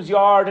victim's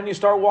yard and you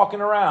start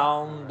walking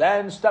around,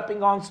 then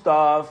stepping on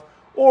stuff,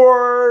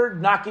 or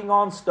knocking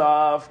on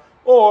stuff,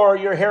 or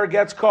your hair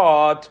gets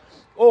caught,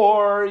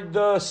 or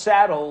the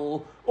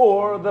saddle,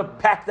 or the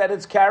pack that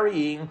it's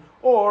carrying,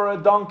 or a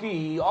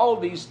donkey. All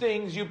these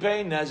things you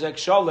pay nezek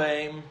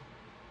shalem.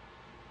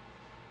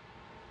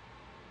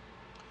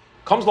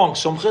 Comes along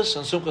Sumchis,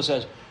 and Sumchis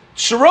says,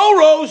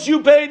 Tsroros,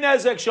 you pay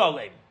nezek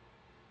shalem.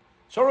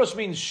 Tsroros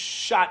means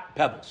shot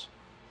pebbles.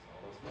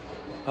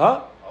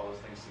 Huh? All those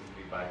things seem to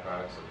be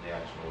byproducts of the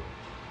actual...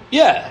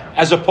 Yeah,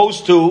 as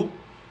opposed to,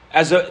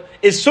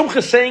 is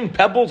Sumchis saying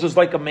pebbles is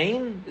like a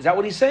main? Is that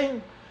what he's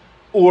saying?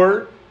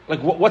 Or,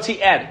 like, what's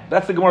he adding?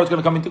 That's the Gemara is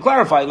going to come in to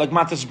clarify, like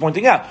Matas is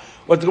pointing out.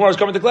 What the Gemara is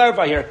coming to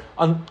clarify here.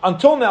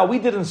 Until now, we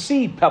didn't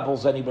see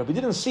pebbles anywhere. We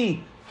didn't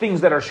see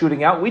things that are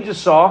shooting out. We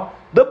just saw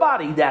the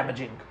body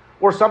damaging,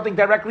 or something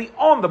directly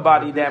on the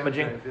body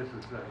damaging.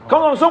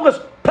 Come on,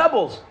 Sumchis,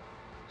 pebbles.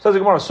 Says the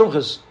Gemara,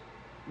 Sumchis,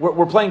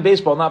 we're playing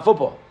baseball, not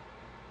football.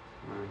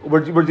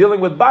 We're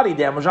dealing with body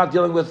damage, not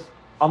dealing with,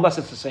 unless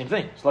it's the same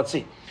thing. So let's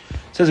see.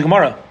 Says the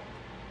Gemara,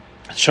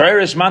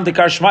 Shreiris man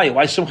dekar shmaya.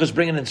 Why Sumchis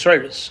bringing in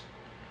Shreiris?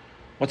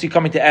 What's he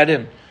coming to add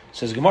in?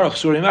 Says Gemara, normal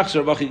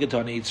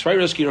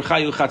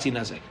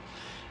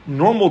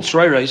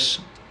Shreiris,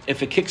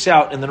 if it kicks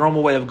out in the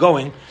normal way of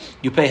going,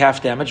 you pay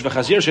half damage.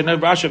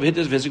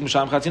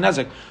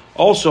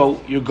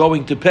 Also, you're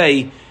going to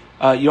pay.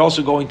 You're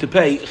also going to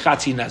pay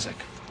chatzi nezek,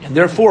 and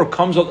therefore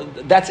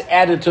that's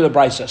added to the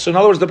brisa. So in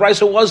other words, the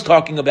brisa was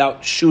talking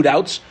about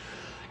shootouts.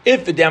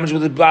 If it damages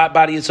with the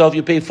body itself,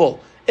 you pay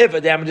full. If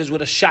it damages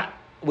with a shot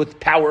with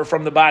power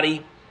from the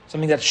body,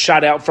 something that's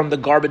shot out from the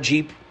garbage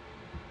heap,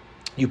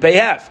 you pay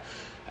half.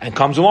 And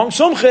comes along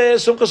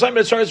Sumchis.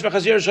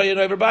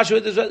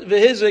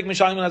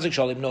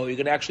 No, you're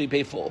going to actually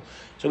pay full.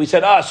 So we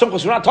said,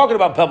 Sumchis, we're not talking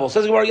about pebbles.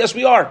 Says Gemara, yes,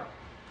 we are.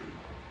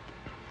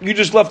 You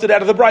just left it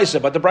out of the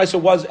brisa, but the brisa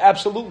was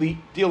absolutely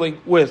dealing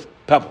with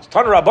pebbles.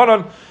 Tana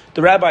Rabbanan,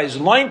 the rabbi is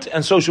light,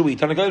 and so should we.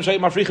 If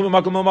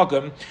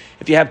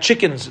you have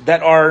chickens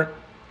that are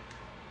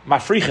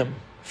mafrichim,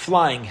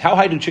 flying, how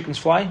high do chickens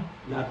fly?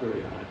 Not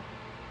very high,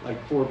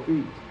 like 4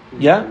 feet.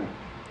 Yeah?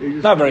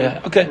 Not very high.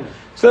 Okay.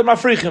 So they're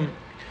mafrichim.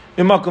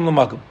 The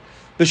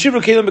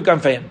shivru kelim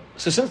b'kanfeim.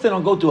 So since they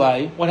don't go too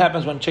high, what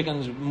happens when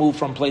chickens move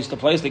from place to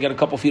place? They get a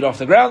couple feet off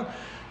the ground.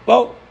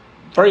 Well,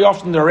 very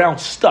often they're around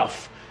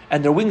stuff,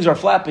 and their wings are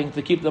flapping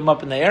to keep them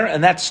up in the air,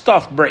 and that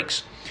stuff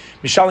breaks.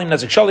 Mishalim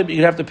nezek shalim,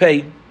 you have to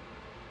pay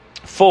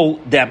full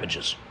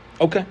damages.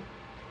 Okay.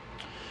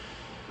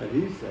 But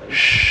he says,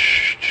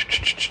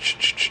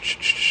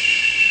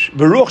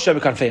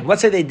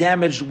 let's say they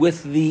damaged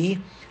with the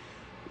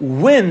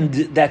wind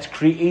that's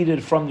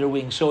created from their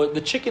wings. So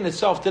the chicken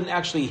itself didn't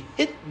actually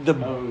hit the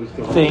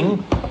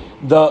thing.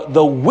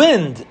 The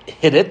wind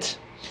hit it.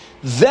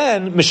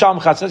 Then Mishal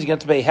Mechat says you have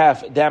to pay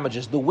half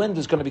damages. The wind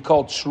is going to be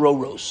called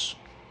shroros.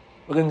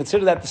 We're going to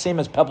consider that the same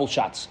as pebble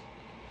shots.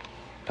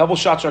 Pebble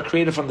shots are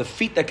created from the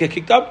feet that get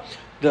kicked up.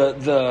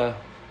 The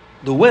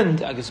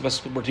wind, I guess the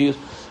best word to use,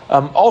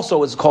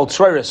 also is called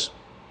shroros.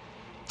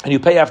 And you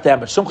pay half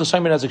damage. Sumcha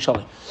Simon Ezek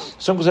Shali.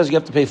 Sumcha says you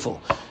have to pay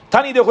full.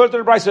 Tani de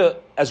Chorter Brisa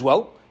as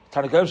well.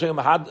 Tani Kalim Shayim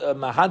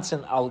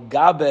Mahadsen Al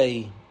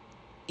Gabe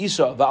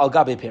Isa Va Al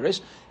Gabe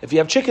Peres. If you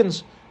have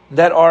chickens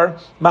that are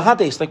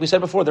mahades, like we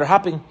said before, they're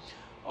hopping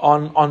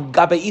on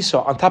Gabe Isa,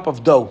 on top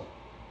of dough.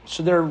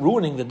 So they're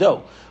ruining the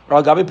dough. Or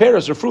Al Gabe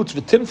Peres, or fruits,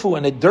 Vitinfu,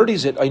 and it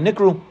dirties it,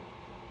 Nikru,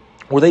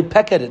 or they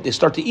peck at it, they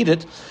start to eat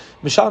it.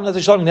 Mishalim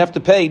Nezek Shalim, you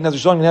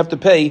have to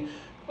pay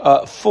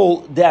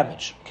full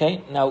damage.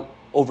 Okay? Now,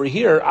 over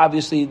here,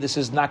 obviously, this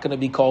is not going to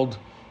be called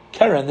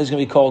Karen. This is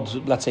going to be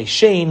called, let's say,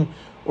 Shane,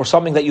 or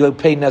something that you have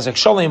paid Nezek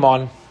Shalem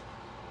on.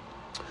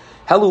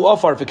 Helu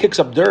Ofar, if it kicks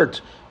up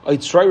dirt,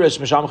 that's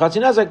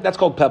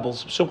called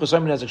pebbles.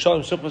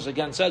 Sumchas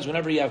again says,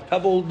 whenever you have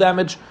pebble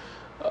damage,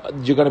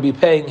 you're going to be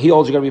paying, he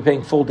holds you're going to be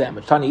paying full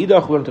damage. Tani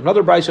Idach, we went to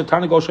another brisa,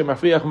 Tani Goshe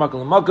Mafriach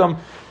Makal Makam.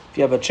 If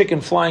you have a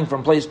chicken flying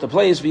from place to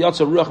place,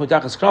 V'yatza Ruach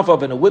Mitachas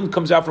Knafov, and a wind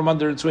comes out from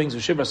under its wings,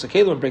 V'shivra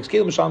Sakelu, and breaks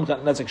Kelim,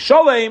 Nezek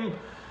Shalem.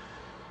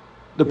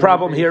 The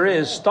problem here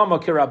is Stama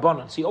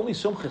Kirabanan. See, only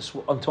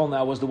Sumchis until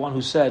now was the one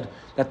who said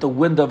that the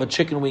wind of a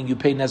chicken wing you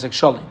pay Nezek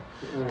Shalim.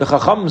 The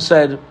Chacham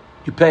said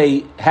you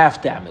pay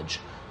half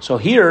damage. So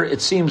here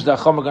it seems the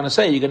Chacham are going to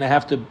say you're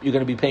going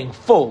to be paying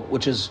full,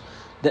 which is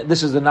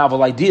this is the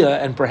novel idea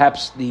and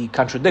perhaps the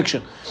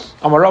contradiction.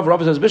 Amarav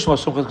Rav says Bishma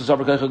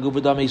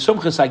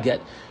Sumchis I get.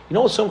 You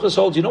know what Sumchis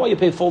holds? You know why you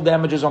pay full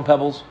damages on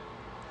pebbles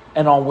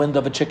and on wind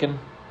of a chicken?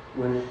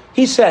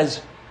 He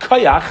says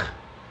Kayach,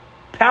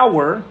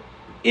 power,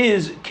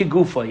 is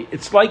kigufay.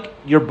 It's like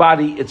your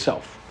body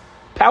itself.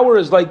 Power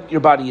is like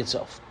your body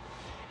itself.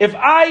 If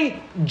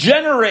I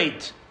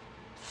generate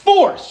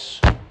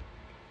force,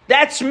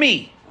 that's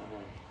me.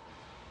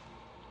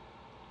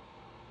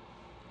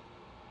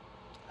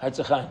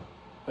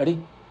 Ready?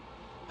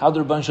 How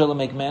did Rabban Shalom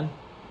make man?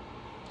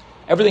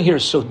 Everything here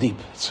is so deep.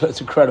 It's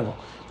incredible.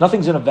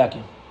 Nothing's in a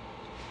vacuum.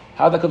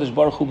 How did HaKadosh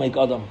Baruch Hu make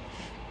Adam?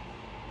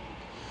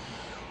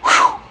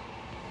 Whew.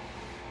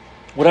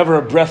 Whatever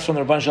a breath from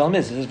the Rabban Shalom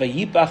is. It says,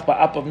 Vayipach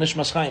ba'ap of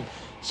nishmas chaim.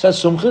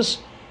 Says Sumchus,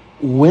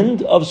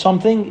 wind of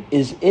something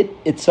is it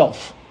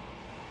itself.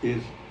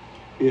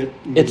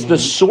 It's the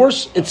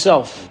source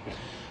itself. Okay.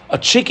 A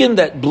chicken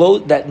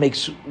that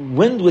makes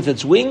wind with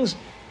its wings,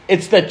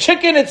 it's the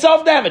chicken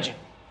itself damaging.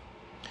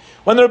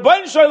 When the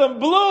Rebbeinu Shalom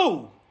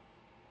blew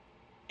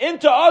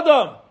into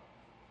Adam,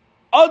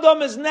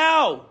 Adam is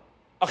now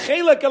a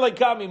chelek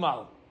eloka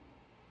mimal.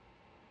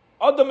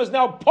 Adam is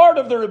now part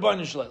of the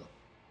Rebbeinu Shalom.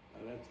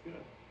 Oh, that's good.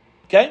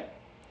 Okay?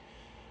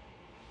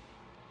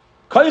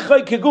 They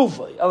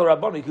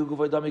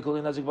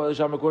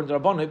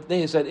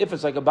said if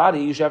it's like a body,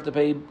 you should have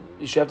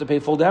to pay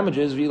full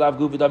damages.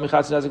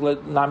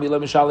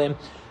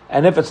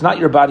 And if it's not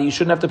your body, you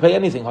shouldn't have to pay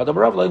anything.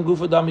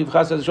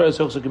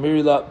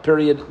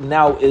 Period.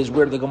 Now is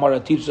where the Gemara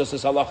teaches us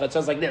this halacha. It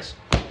says like this: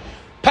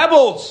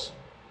 pebbles.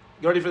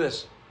 You ready for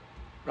this?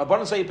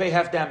 Rabbanan say you pay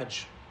half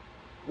damage.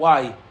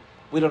 Why?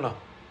 We don't know.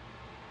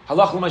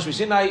 Halacha l'mashmi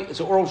Sinai. It's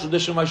an oral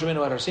tradition.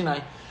 Mashmenu at Har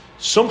Sinai.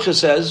 Sumcha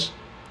says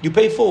you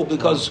pay full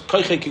because the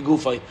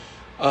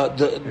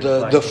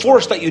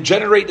force that you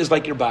generate is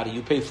like your body.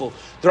 You pay full.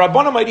 The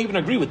Rabbanan might even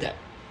agree with that,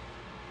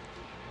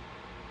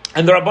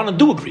 and the Rabbanan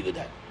do agree with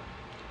that.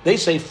 They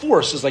say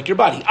force is like your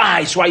body.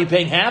 So why are you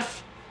paying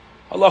half?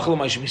 Halacha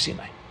l'mashmi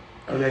Sinai.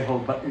 They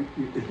hold, but you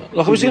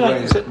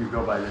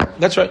go by that.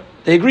 That's right.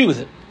 They agree with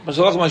it. But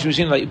halacha l'mashmi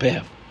Sinai you pay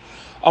half.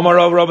 Amar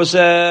Rava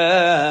says,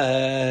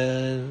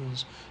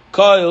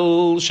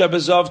 Kol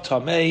shebezav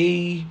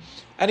tamei.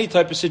 Any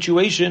type of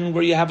situation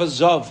where you have a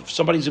zav, if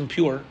somebody's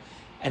impure,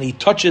 and he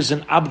touches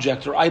an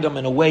object or item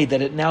in a way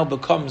that it now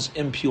becomes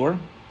impure.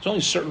 There's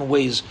only certain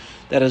ways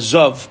that a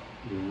zav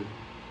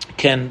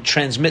can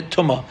transmit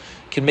tumah,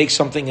 can make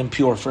something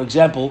impure. For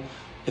example,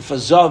 if a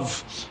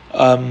zav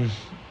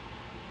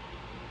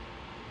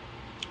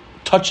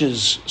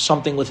touches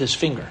something with his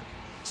finger,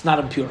 it's not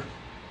impure.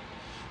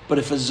 But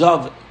if a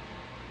zav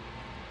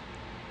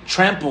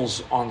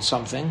tramples on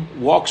something,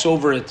 walks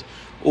over it,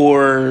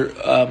 or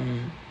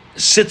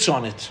sits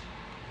on it,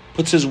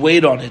 puts his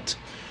weight on it,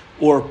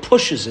 or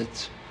pushes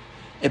it,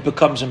 it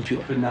becomes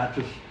impure. But not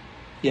just...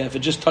 Yeah, if it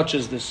just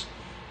touches this,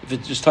 if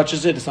it just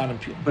touches it, it's not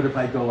impure. But if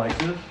I go like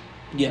this?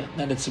 Yeah,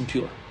 then it's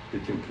impure.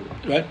 It's impure.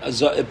 Right?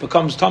 It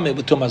becomes tamei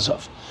with tumah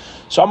zav.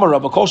 So Amar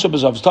Rabba Kol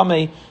shebezav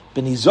tamei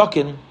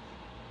b'nizakin,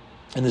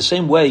 in the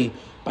same way,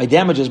 by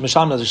damages,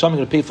 Mishlam Nazir, something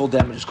going to pay full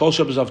damages. Kol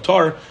shebezav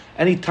tar,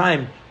 any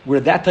time where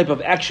that type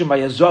of action by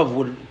a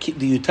zav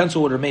the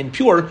utensil would remain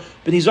pure,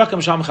 b'nizakin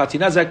Mishlam chati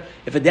nazak,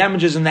 if it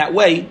damages in that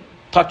way,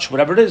 touch,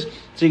 whatever it is,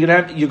 so you're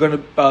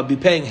going to be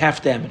paying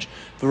half damage.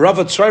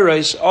 V'rava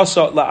tzreiros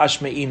also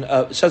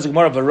la'ashmein, says the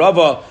Gemara,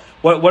 v'rava,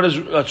 what is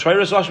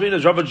tzreiros la'ashmein?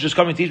 Is Rava just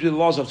coming to teach me the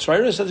laws of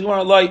tzreiros? Says the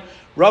Gemara, like,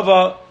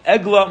 Rava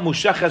egla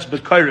musheches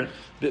b'karin,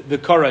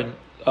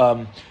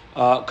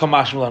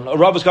 kamash milan.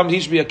 Rava is coming to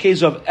teach me a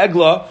case of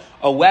egla,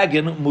 a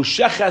wagon,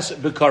 musheches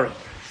b'karin.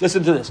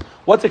 Listen to this.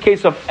 What's a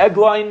case of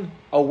egline,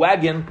 a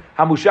wagon,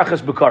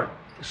 hamusheches b'karin?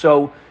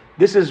 So,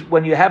 this is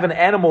when you have an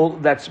animal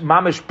that's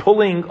mamish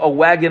pulling a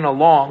wagon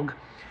along.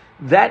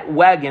 That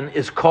wagon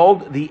is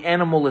called the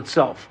animal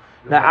itself.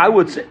 I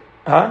would say,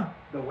 The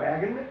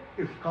wagon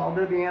is called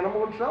the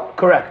animal itself?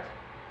 Correct.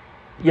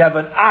 You have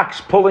an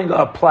ox pulling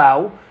a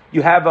plow.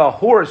 You have a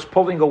horse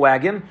pulling a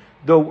wagon.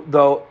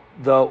 The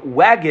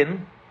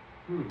wagon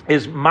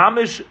is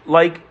mamish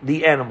like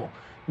the animal.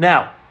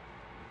 Now,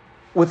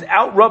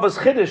 without Rava's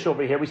Chiddush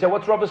over here, we say,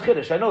 what's Rava's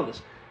Chiddush? I know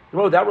this.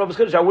 Without Rava's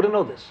Chiddush, I wouldn't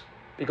know this.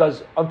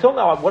 Because until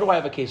now, what do I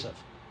have a case of?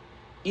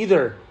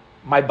 Either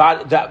my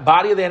body, the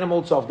body of the animal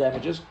itself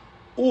damages,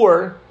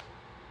 or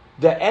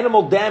the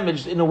animal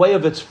damaged in a way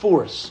of its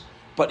force.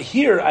 But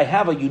here I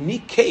have a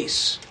unique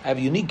case.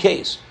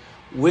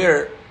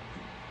 Where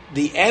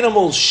the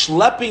animal's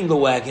schlepping the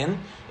wagon.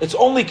 It's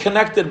only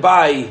connected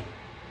by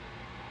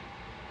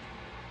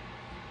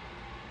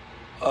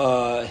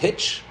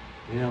hitch.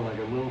 Yeah, like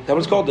a little... That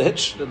was called the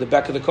hitch, the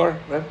back of the car,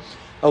 right?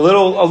 A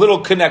little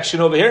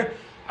connection over here.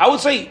 I would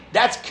say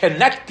that's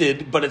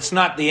connected, but it's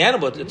not the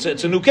animal.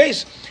 It's a new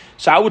case.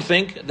 So I would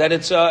think that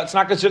it's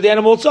not considered the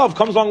animal itself.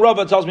 Comes along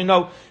Rava, tells me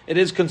no, it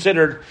is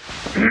considered.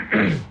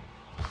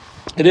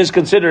 It is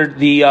considered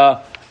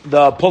the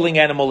pulling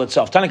animal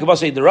itself. Tanakh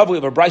say the Rava, we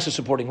have a brisa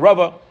supporting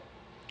Rava.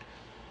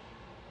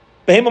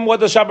 An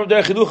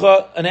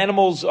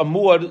animal's a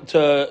muad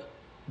to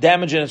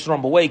damage in its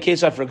normal way.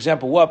 Case for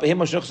example, what? An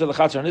animal is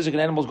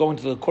going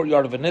to the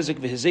courtyard of a nizik,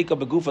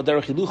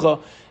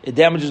 it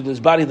damages with his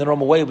body in the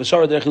normal way, with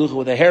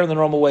the hair in the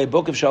normal way,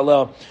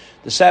 the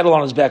saddle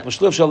on his back,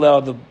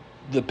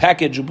 the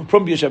package, the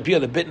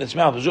bit in its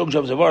mouth,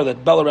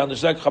 that bell around the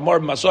neck,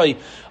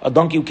 a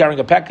donkey carrying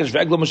a package, or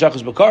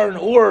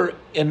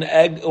an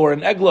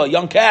egla, a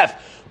young calf,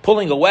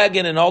 pulling a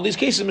wagon, in all these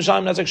cases, so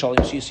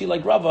you see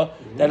like Rava,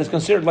 that is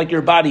considered like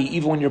your body,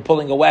 even when you're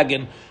pulling a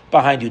wagon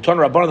behind you.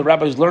 The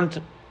rabbis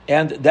learned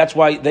And that's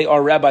why they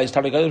are rabbis.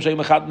 If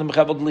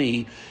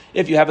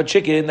you have a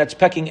chicken that's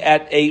pecking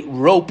at a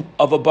rope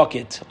of a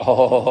bucket,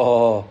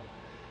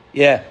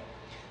 yeah,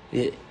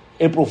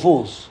 April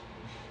Fools.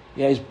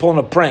 Yeah, he's pulling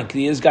a prank.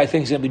 This guy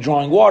thinks he's going to be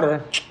drawing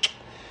water.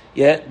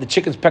 Yeah, the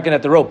chicken's pecking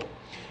at the rope.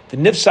 The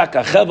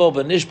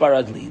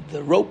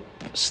rope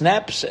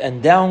snaps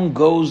and down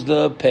goes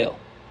the pail.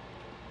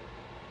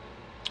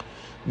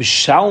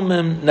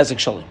 Mishalmim nezek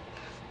shalim.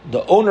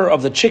 The owner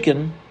of the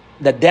chicken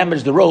that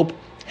damaged the rope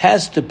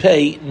has to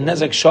pay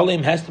nezek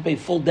shalim, has to pay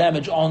full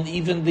damage on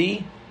even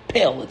the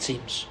pail, it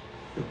seems.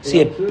 See,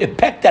 it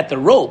pecked at the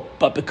rope,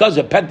 but because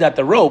it pecked at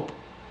the rope,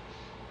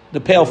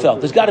 the pail fell.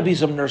 There's got to be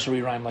some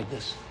nursery rhyme like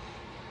this.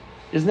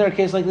 Isn't there a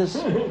case like this?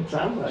 Sounds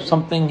like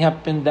Something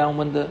happened down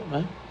when the...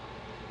 Right?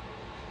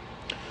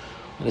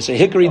 When they say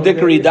hickory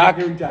dickory dock,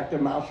 Hickory dock, the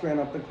mouse ran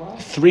up the clock.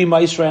 3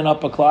 mice ran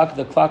up a clock,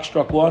 the clock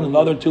struck one, and the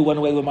other 2 went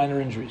away with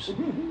minor injuries.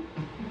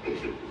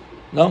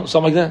 No?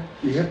 Something like that?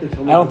 You have to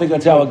tell I me don't think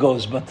that's how it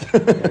goes, but... you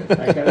got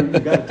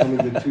to tell me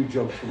the 2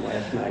 jokes from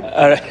last night.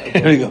 All right,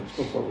 here we go.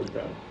 Before we're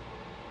done.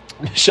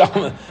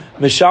 Misham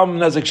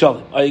nezek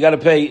shalim. Oh, you got to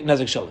pay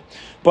nezek shalim.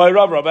 Boy,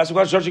 Rav, ask a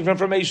question, searching for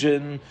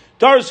information.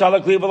 Animal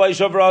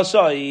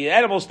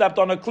stepped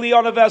on a kli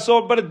on a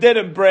vessel, but it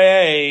didn't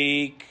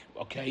break.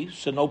 Okay,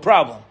 so no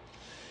problem.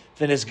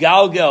 Then it's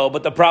galgel,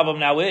 but the problem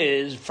now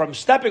is from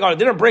stepping on it,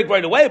 didn't break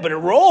right away, but it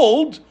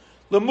rolled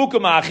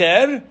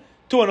lemukamacher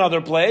to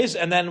another place,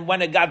 and then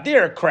when it got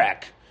there,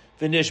 crack.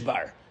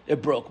 Vinishbar. It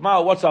broke.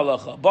 Ma, what's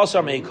halacha?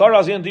 Basar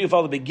meikaras. Do you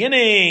follow the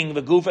beginning?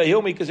 The gufa.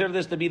 Hayomi, consider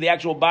this to be the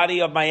actual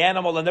body of my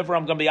animal, and therefore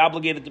I'm going to be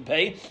obligated to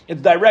pay. It's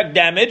direct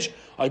damage.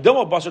 I don't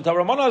want basar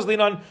tavramanaz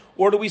linan.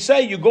 Or do we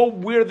say you go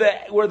where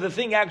the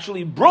thing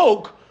actually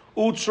broke?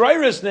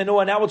 Utsrairis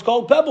nenu, and now it's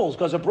called pebbles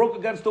because it broke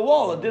against the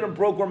wall. It didn't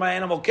broke where my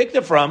animal kicked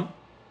it from.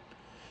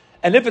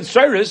 And if it's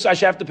Cyrus, I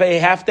should have to pay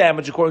half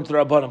damage according to the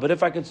Rabbanim. But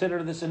if I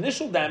consider this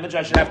initial damage,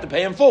 I should have to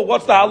pay in full.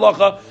 What's the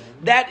halacha?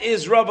 That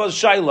is Rava's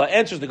Shaila.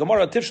 Answers the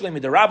Gemara, Tifshlei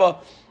Midarabba.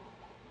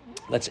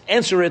 Let's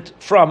answer it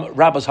from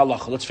Rabba's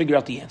halacha. Let's figure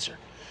out the answer.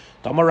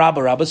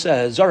 Rabba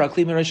says, Zara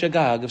Kli Miresh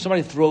Gag. If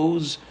somebody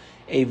throws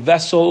a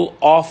vessel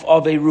off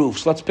of a roof,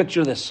 so let's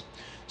picture this.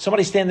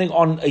 Somebody standing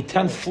on a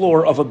 10th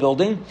floor of a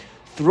building,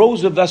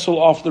 throws a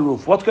vessel off the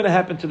roof. What's going to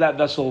happen to that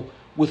vessel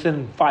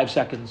within 5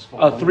 seconds?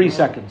 3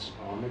 seconds.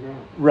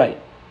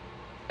 Right.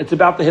 It's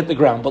about to hit the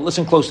ground, but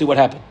listen closely what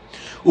happened.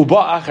 Uba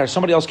Achar,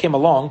 somebody else came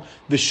along,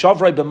 the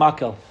Shavrai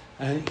B'Makel,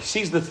 and he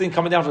sees the thing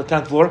coming down from the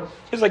 10th floor.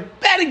 He's like,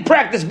 batting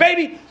practice,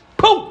 baby!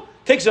 Boom!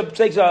 Takes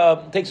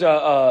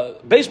a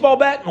baseball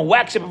bat and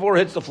whacks it before it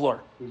hits the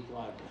floor.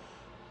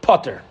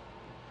 Putter.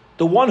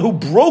 The one who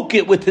broke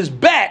it with his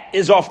bat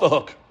is off the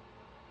hook.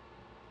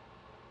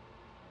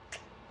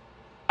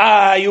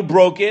 You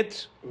broke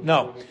it?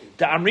 No.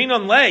 The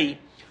Amrinan Lay,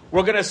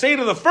 we're going to say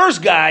to the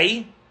first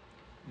guy,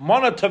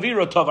 Mana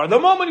Tavira Tavar. The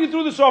moment you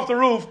threw this off the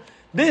roof,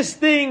 this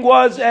thing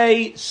was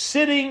a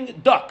sitting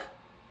duck.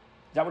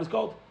 Is that what it's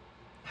called?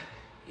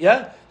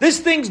 Yeah? This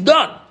thing's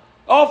done.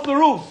 Off the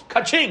roof.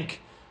 Kachink.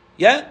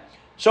 Yeah?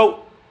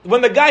 So,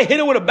 when the guy hit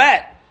it with a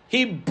bat,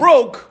 he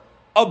broke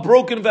a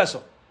broken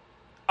vessel.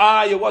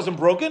 It wasn't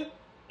broken?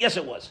 Yes,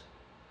 it was.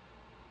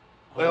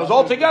 Well, it was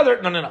all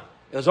together. No.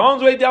 It was on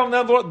its way down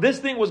the floor. This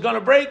thing was going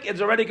to break.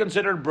 It's already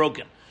considered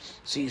broken.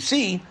 So you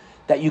see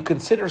that you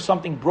consider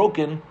something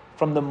broken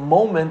from the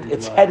moment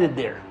it's headed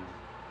there.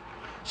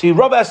 See,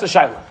 Rav asked the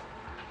Shaila.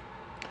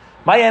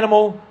 My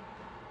animal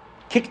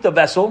kicked the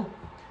vessel.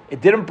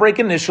 It didn't break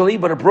initially,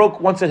 but it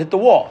broke once it hit the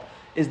wall.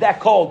 Is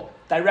that called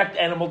direct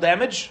animal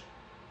damage?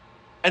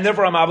 And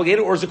therefore I'm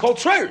obligated? Or is it called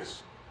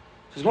Tshairis?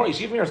 He says, you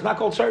see from here, it's not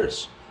called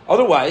Tshairis.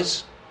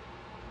 Otherwise,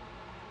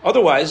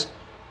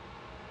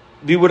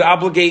 we would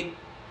obligate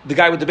the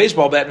guy with the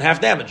baseball bat in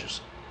half damages.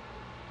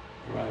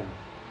 Right.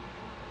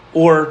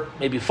 Or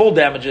maybe full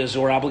damages,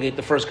 or obligate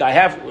the first guy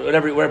half,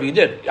 whatever you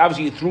did.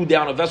 Obviously, you threw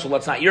down a vessel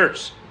that's not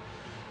yours,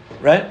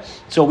 right?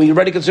 So we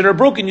already consider it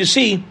broken. You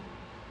see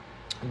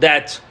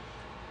that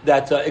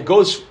it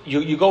goes.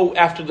 You go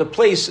after the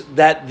place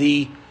that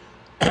the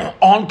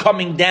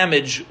oncoming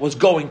damage was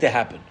going to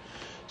happen.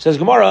 Says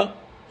Gemara.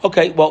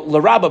 Okay, well,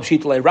 Rabba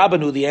Pshitale, Rabba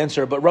knew the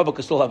answer, but Rabba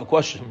could still have a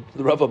question.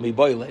 The Rabba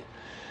Miboile.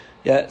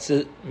 Yeah,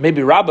 so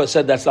maybe Rabba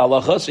said that's the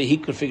halacha, so he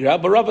could figure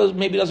out, but Rabba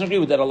maybe doesn't agree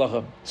with that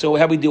halacha. So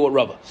how do we deal with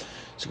Rabba?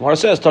 So Gemara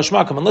says,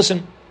 Tashma, come and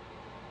listen.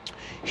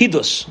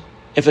 Hidus,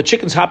 if a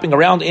chicken's hopping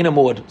around, ain't a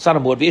mood. It's not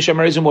a mood.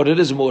 V'yeshamar is a mood. It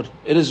is a mood.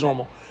 It is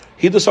normal.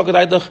 Hidus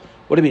hakadaydach.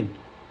 What do you mean?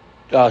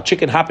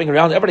 Chicken hopping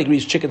around. Everybody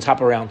agrees chickens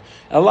hop around.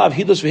 Allah of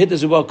hidus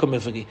v'hidus well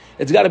kamifagi.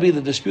 It's got to be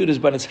the dispute is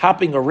when it's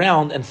hopping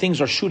around and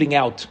things are shooting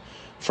out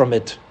from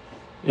it.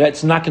 Yeah,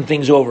 it's knocking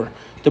things over.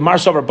 The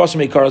marsavar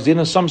basar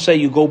meikaras. Some say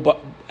you go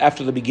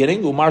after the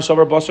beginning. Umar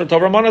savar basar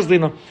tavar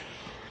manazlina.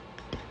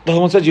 The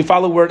other one says you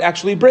follow where it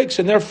actually breaks,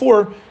 and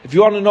therefore, if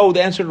you want to know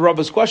the answer to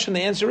Rava's question,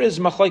 the answer is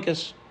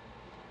machlekes.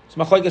 It's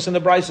machlekes in the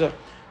brisa.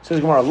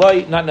 Says Gemara,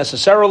 not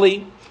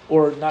necessarily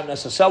or not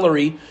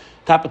necessarily.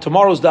 Top of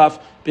tomorrow's daf,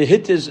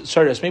 behittiz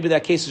tsaris. Maybe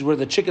that case is where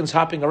the chicken's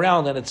hopping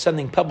around and it's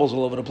sending pebbles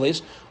all over the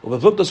place. The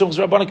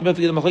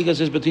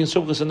machlekes is between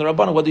sumchus and the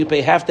rabbanon, whether you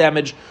pay half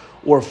damage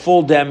or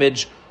full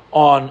damage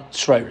on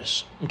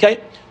tsaris.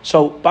 Okay?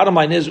 So, bottom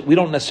line is, we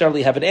don't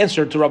necessarily have an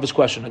answer to Rava's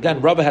question.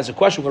 Again, Rava has a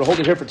question. We're going to hold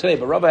it here for today,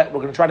 but Rava, we're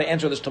going to try to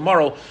answer this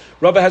tomorrow.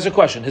 Rava has a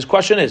question. His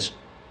question is,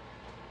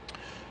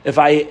 if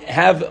I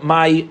have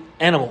my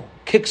animal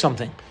kick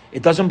something,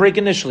 it doesn't break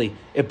initially,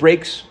 it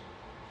breaks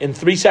in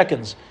 3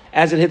 seconds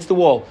as it hits the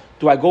wall.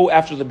 Do I go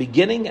after the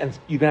beginning and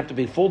you're going to have to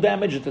pay full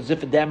damage? It's as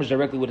if it damaged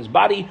directly with his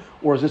body,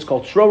 or is this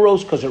called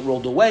shroros because it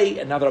rolled away,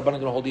 and now the Rabbanan are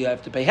going to hold you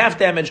have to pay half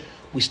damage?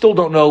 We still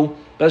don't know.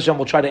 Bez Hashem,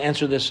 we'll try to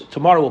answer this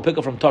tomorrow. We'll pick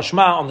up from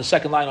Tashma on the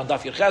second line on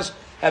Daf Yerches.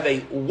 Have a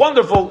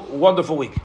wonderful, wonderful week.